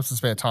 if I have some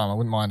spare time, I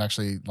wouldn't mind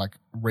actually like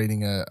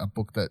reading a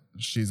book that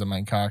she's a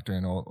main character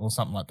in or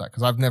something like that,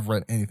 because I've never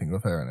read anything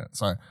with her in it.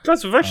 So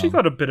Guys, we've actually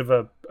got a bit of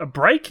a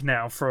break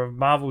now from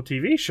Marvel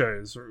TV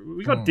shows.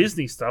 We got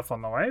Disney stuff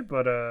on the way,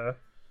 but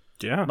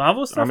Yeah,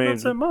 Marvel stuff I mean, not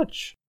so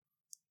much.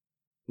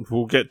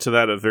 We'll get to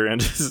that at the very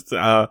end.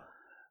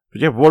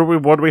 But yeah, what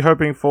are we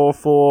hoping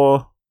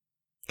for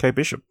Kate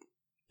Bishop?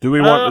 Do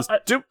we want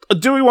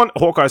do we want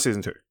Hawkeye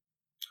season 2?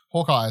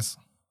 Hawkeyes.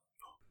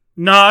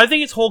 No, I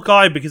think it's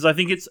Hawkeye because I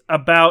think it's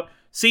about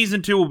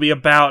season 2 will be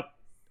about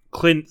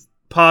Clint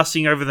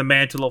passing over the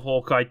mantle of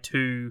Hawkeye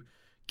to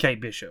Kate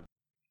Bishop,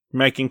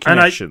 Making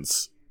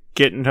connections,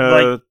 getting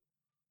her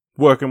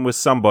working with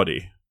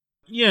somebody.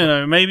 You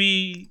know,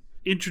 maybe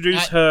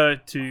introduce her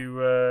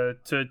to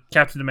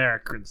Captain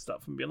America and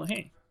stuff, and be like,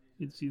 hey.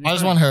 I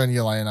just want her and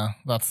Yelena.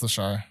 That's the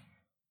show,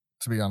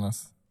 to be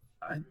honest.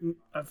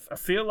 I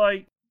feel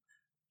like...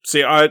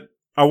 See, I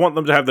want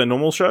them to have their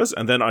normal shows,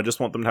 and then I just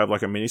want them to have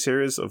like a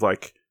miniseries of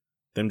like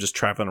them just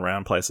traveling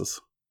around places,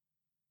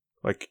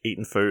 like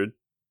eating food,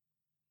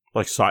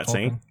 like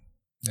sightseeing.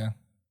 Yeah.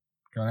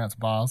 going out to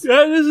bars.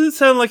 Yeah, it doesn't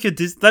sound like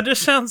that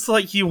just sounds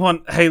like you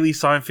want Haley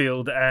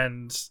Seinfeld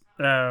and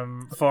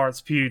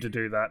Florence Pugh to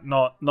do that,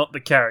 not the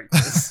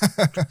characters.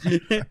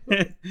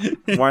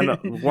 Why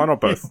not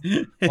both?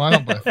 Why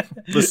not both?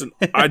 Listen,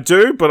 I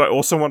do, but I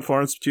also want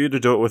Florence Pugh to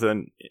do it with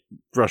a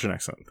Russian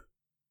accent.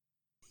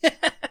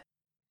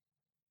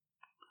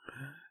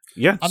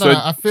 Yeah, I don't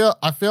know.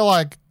 I feel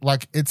like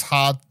it's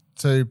hard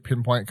to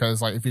pinpoint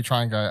because like if you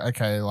try and go,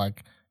 okay,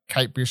 like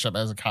Kate Bishop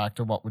as a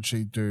character, what would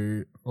she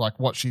do? Like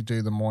what she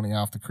do the morning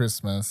after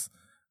Christmas?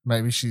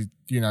 Maybe she,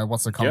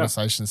 what's the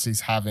conversation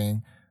she's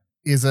having?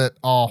 Is it,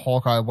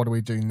 Hawkeye, what do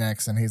we do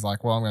next? And he's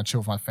like, well, I'm going to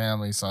chill with my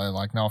family. So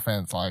like, no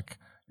offense, like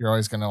you're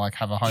always going to like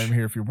have a home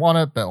here if you want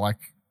it, but like,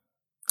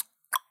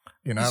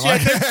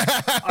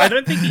 I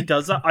don't think he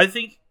does that. I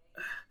think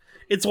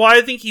it's why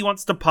I think he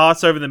wants to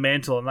pass over the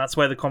mantle, and that's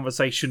where the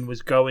conversation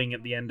was going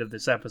at the end of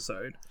this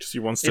episode. Because he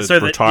wants to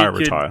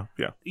retire.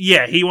 Yeah.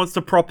 Yeah, he wants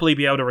to properly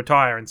be able to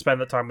retire and spend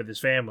that time with his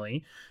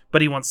family,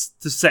 but he wants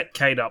to set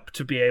Kate up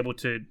to be able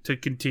to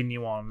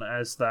continue on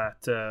as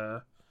that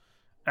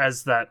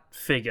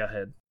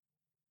figurehead.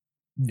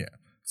 Yeah.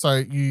 So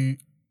you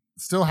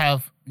still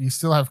have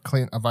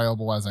Clint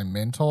available as a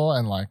mentor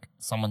and like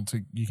someone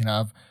you can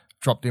have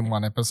dropped in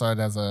one episode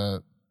as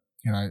a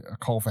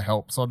call for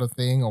help sort of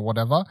thing or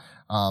whatever.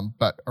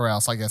 Or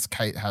else I guess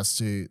Kate has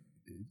to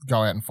go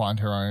out and find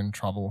her own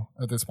trouble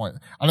at this point.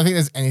 I don't think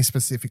there's any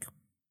specific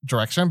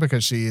direction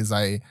because she is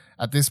at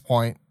this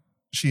point,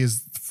 she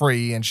is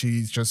free and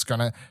she's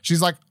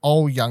like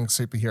all young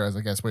superheroes,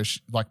 I guess, where she,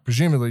 like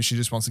presumably she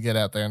just wants to get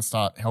out there and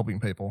start helping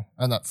people.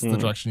 And that's the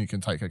direction you can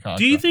take her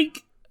character. Do you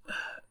think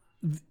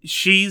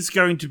she's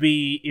going to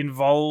be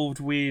involved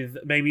with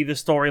maybe the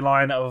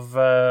storyline of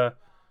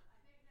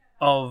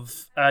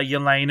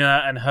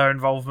Yelena and her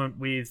involvement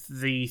with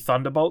the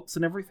Thunderbolts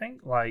and everything,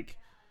 like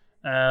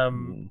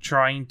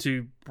trying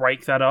to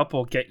break that up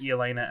or get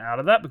Yelena out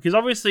of that? Because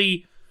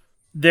obviously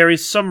there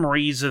is some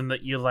reason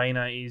that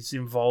Yelena is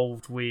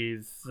involved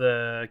with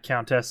the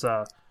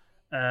Countessa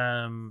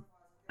and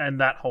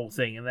that whole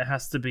thing, and there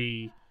has to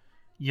be,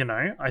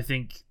 I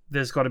think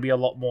there's got to be a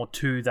lot more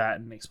to that,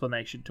 an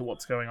explanation to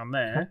what's going on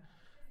there.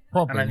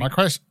 Probably. My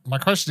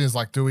question is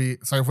like,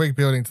 if we're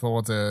building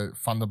towards a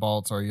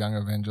Thunderbolts or a Young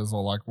Avengers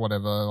or like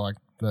whatever, like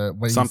where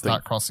you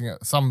start crossing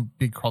it, some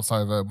big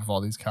crossover with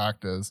all these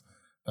characters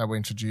that we're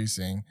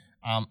introducing,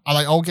 are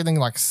they all getting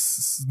like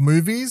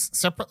movies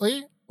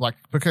separately? Like,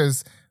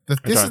 because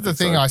this is the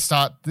thing I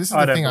start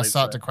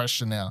to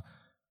question now.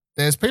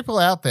 There's people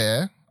out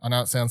there, I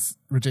know it sounds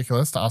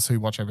ridiculous to us who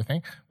watch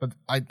everything, but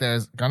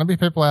there's going to be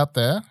people out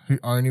there who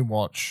only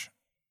watch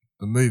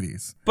the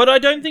movies. But I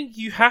don't think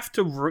you have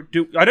to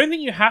I don't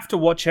think you have to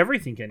watch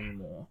everything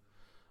anymore.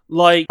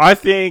 Like, I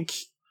think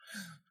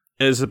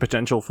there's a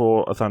potential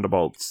for a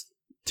Thunderbolts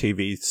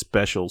TV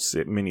special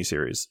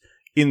miniseries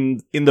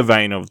in the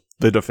vein of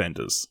the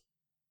Defenders,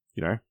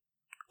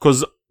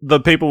 because the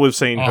people we've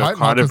seen have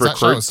kind of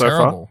recruit so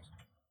far.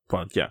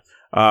 But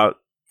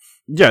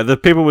the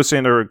people we've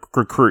seen to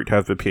recruit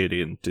have appeared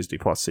in Disney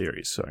Plus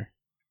series. So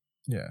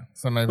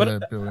so maybe they're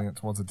building it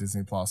towards a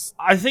Disney Plus.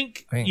 I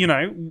think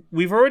thing.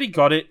 We've already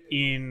got it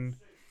in.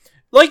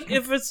 Like,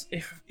 if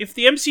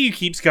the MCU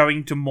keeps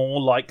going to more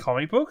like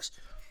comic books,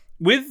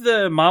 with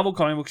the Marvel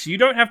comic books, you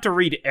don't have to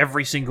read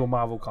every single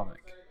Marvel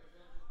comic.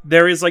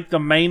 There is like the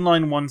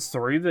mainline ones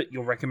through that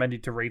you're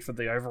recommended to read for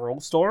the overall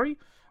story,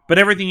 but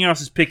everything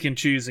else is pick and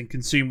choose and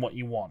consume what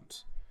you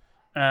want.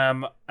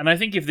 And I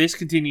think if this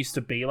continues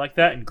to be like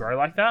that and grow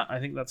like that, I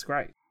think that's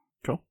great.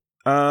 Cool.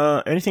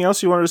 Anything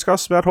else you want to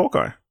discuss about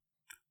Hawkeye?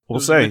 We'll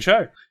say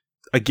show.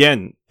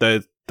 Again,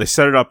 they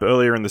set it up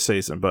earlier in the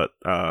season, but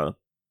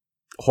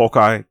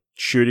Hawkeye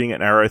shooting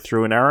an arrow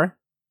through an arrow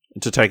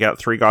to take out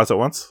 3 guys at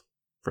once.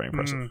 Very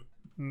impressive.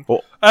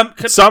 Well,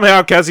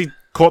 somehow Kazzy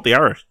caught the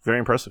arrow. Very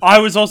impressive. I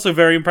was also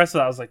very impressed with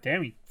that. I was like,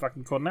 damn, he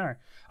fucking caught an arrow.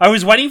 I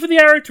was waiting for the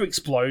arrow to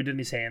explode in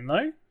his hand,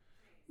 though.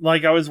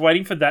 Like, I was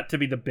waiting for that to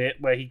be the bit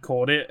where he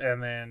caught it,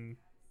 and then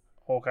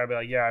Hawkeye be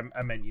like, yeah,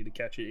 I meant you to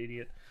catch it,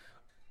 idiot.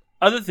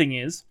 Other thing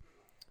is...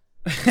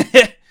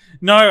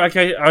 No,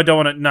 okay, I don't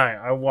want to... No,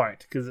 I won't,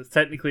 because it's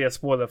technically a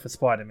spoiler for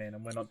Spider-Man,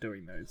 and we're not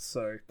doing those,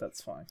 so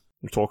that's fine.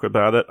 We'll talk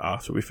about it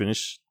after we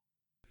finish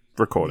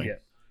recording. Yeah.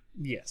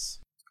 Yes.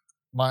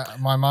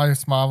 My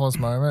most marvelous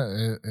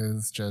moment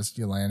is just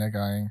Yelena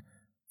going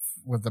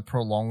with the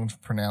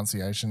prolonged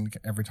pronunciation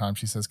every time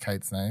she says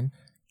Kate's name.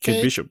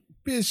 Kate Bishop.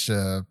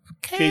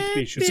 Kate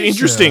Bishop. It's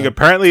interesting.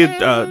 Apparently,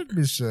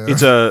 it's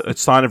a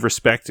sign of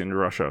respect in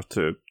Russia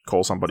to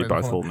call somebody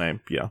by full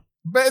name. Yeah.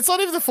 But it's not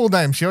even the full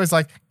name. She always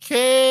like,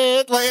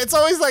 Kate. Like, it's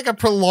always like a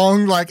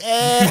prolonged, like,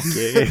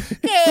 Kate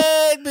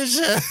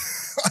Bishop.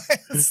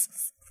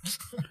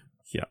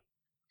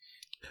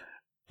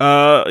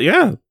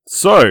 Yeah.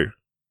 So,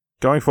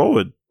 going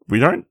forward, we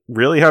don't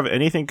really have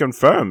anything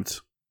confirmed.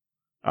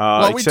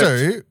 Well, we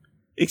do.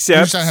 Except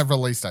we just don't have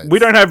release dates. We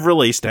don't have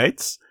release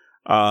dates.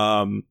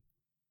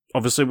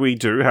 Obviously, we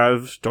do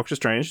have Doctor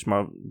Strange,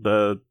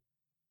 the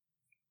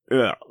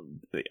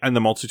And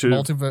the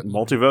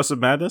multiverse of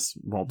madness,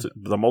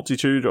 the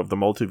multitude of the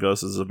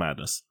multiverses of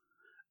madness.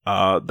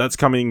 That's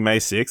coming May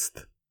 6th.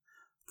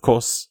 Of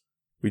course,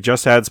 we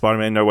just had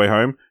Spider-Man No Way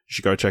Home. You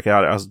should go check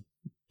out our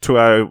 2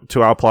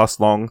 hour plus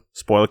long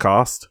spoiler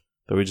cast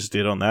that we just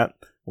did on that,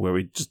 where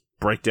we just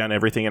break down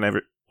everything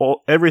and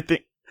everything.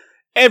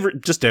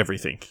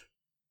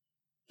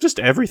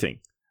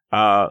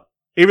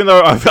 Even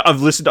though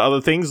I've listened to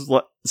other things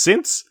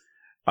since,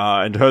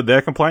 and heard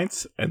their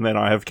complaints, and then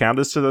I have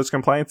counters to those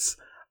complaints,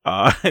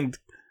 and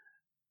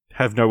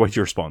have no way to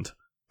respond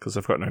because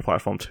I've got no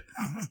platform to.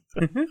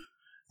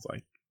 It's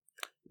like,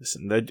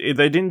 listen, he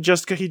didn't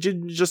just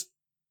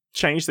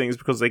change things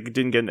because they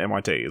didn't get an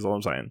MIT. Is all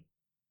I'm saying.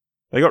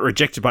 They got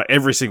rejected by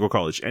every single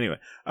college. Anyway,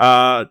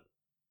 yeah.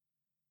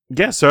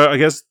 So I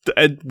guess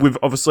with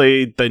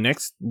obviously the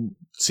next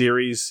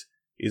series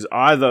is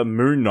either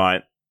Moon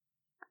Knight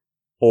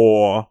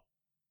or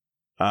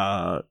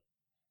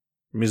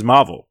Ms.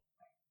 Marvel.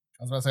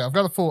 I was about to say,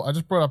 I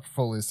just brought up a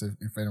full list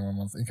if anyone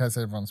wants, in case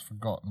everyone's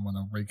forgotten, want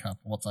to recap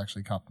what's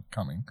actually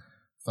coming.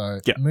 So,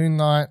 Moon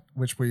Knight,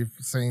 which we've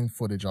seen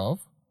footage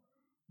of.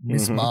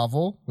 Ms.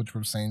 Marvel, which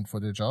we've seen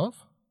footage of.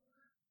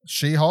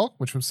 She-Hulk,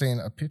 which we've seen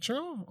a picture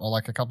of, or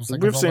like a couple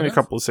seconds. We've seen a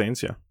couple of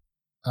scenes, yeah.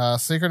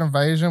 Secret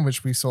Invasion,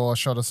 which we saw a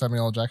shot of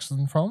Samuel L.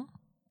 Jackson from.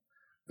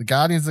 The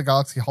Guardians of the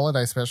Galaxy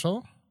Holiday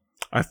Special.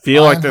 I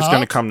feel like that's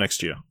going to come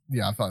next year.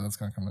 Yeah, I thought that's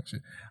going to come next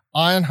year.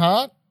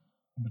 Ironheart,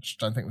 which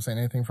I don't think we've seen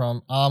anything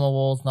from. Armor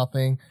Wars,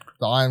 nothing.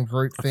 The Iron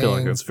Groot thing. I feel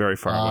like it's very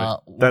far away.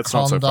 That's Wakanda,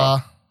 not so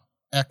far.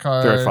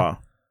 Echo. Very far.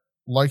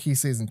 Loki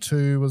Season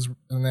 2 was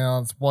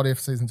announced. What If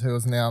Season 2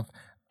 was announced.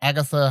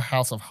 Agatha,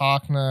 House of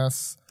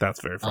Harkness.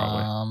 That's very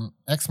far away.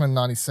 X-Men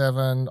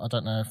 97. I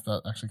don't know if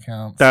that actually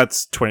counts.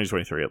 That's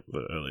 2023 at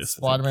the earliest.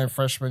 Spider-Man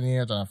Freshman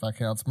Year. I don't know if that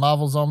counts.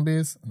 Marvel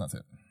Zombies. And that's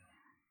it.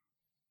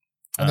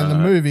 And then the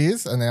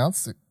movies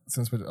announced,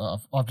 since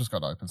I've just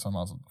got open, so I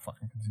might as well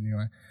fucking continue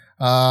anyway.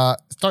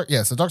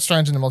 So Doctor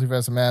Strange in the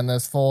Multiverse of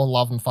Madness, Thor,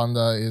 Love and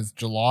Thunder is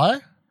July.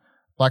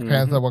 Black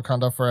Panther,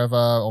 Wakanda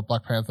Forever, or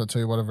Black Panther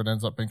 2, whatever it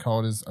ends up being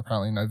called, is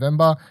apparently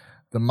November.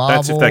 The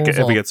Marvels... That's if that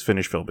ever gets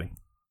finished filming.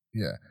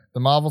 Yeah. The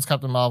Marvels,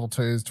 Captain Marvel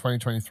 2 is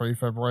 2023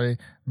 February.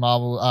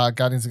 Marvel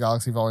Guardians of the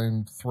Galaxy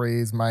Volume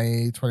 3 is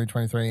May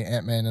 2023.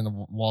 Ant-Man and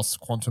the Wasp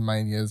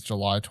Quantumania is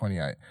July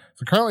 28.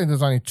 So currently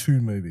there's only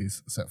 2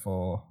 movies set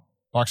for...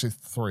 Well, actually,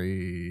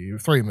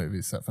 three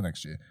movies set for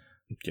next year.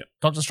 Yeah.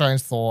 Doctor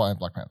Strange, Thor, and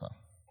Black Panther.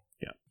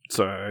 Yeah.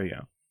 So,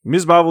 yeah.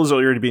 Ms. Marvel's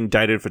already been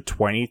dated for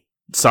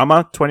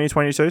summer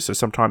 2022, so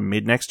sometime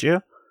mid next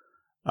year.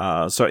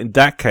 So in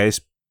that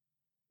case,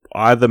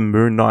 either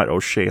Moon Knight or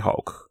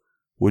She-Hulk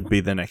would be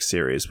the next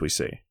series we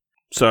see.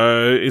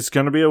 So it's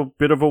going to be a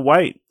bit of a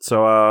wait.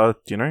 So,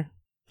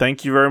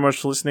 thank you very much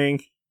for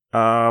listening.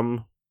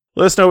 Let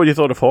us know what you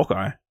thought of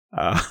Hawkeye.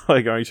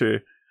 By going to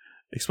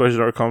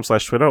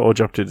explosion.com/Twitter or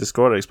jump to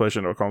Discord at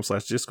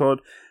explosion.com/Discord.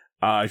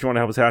 If you want to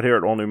help us out here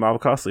at All New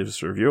Marvelcast, leave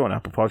us a review on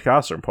Apple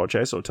Podcasts or in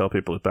Podchaser, or tell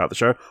people about the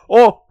show,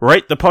 or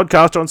rate the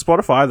podcast on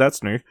Spotify.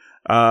 That's new.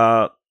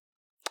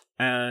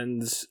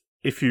 And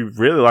if you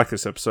really like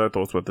this episode,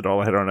 thoughts worth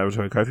 $1, head on over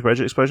to our Ko-fi page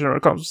at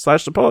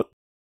explosion.com/support.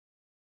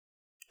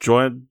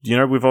 Join,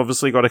 we've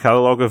obviously got a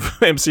catalogue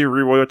of MC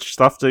Rewatch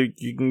stuff that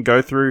you can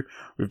go through.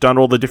 We've done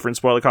all the different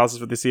spoiler casts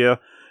for this year.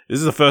 This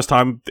is the first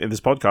time in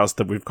this podcast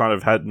that we've kind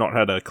of not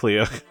had a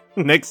clear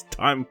next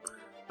time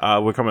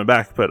we're coming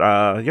back. But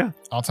yeah.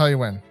 I'll tell you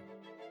when.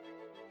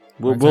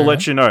 We'll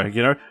let you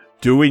know.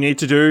 Do we need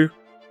to do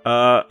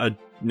a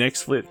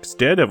Netflix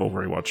Daredevil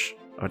rewatch?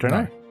 I don't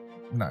know.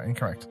 No,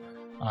 incorrect.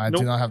 I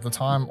do not have the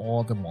time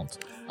or the want.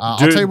 I'll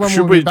tell you when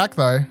we'll be back,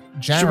 though.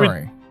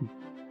 January.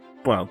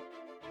 Well,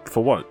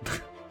 for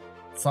what?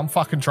 Some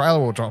fucking trailer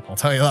will drop, I'll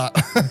tell you that.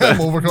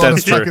 We'll record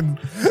That's true.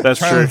 That's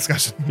true.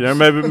 Discussion.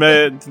 Maybe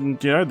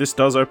this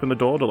does open the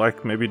door to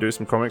maybe do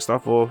some comic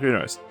stuff, or who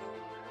knows.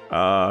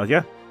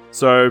 Yeah.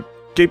 So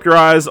keep your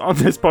eyes on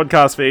this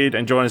podcast feed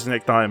and join us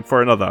next time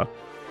for another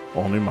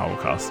All New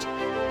Marvelcast.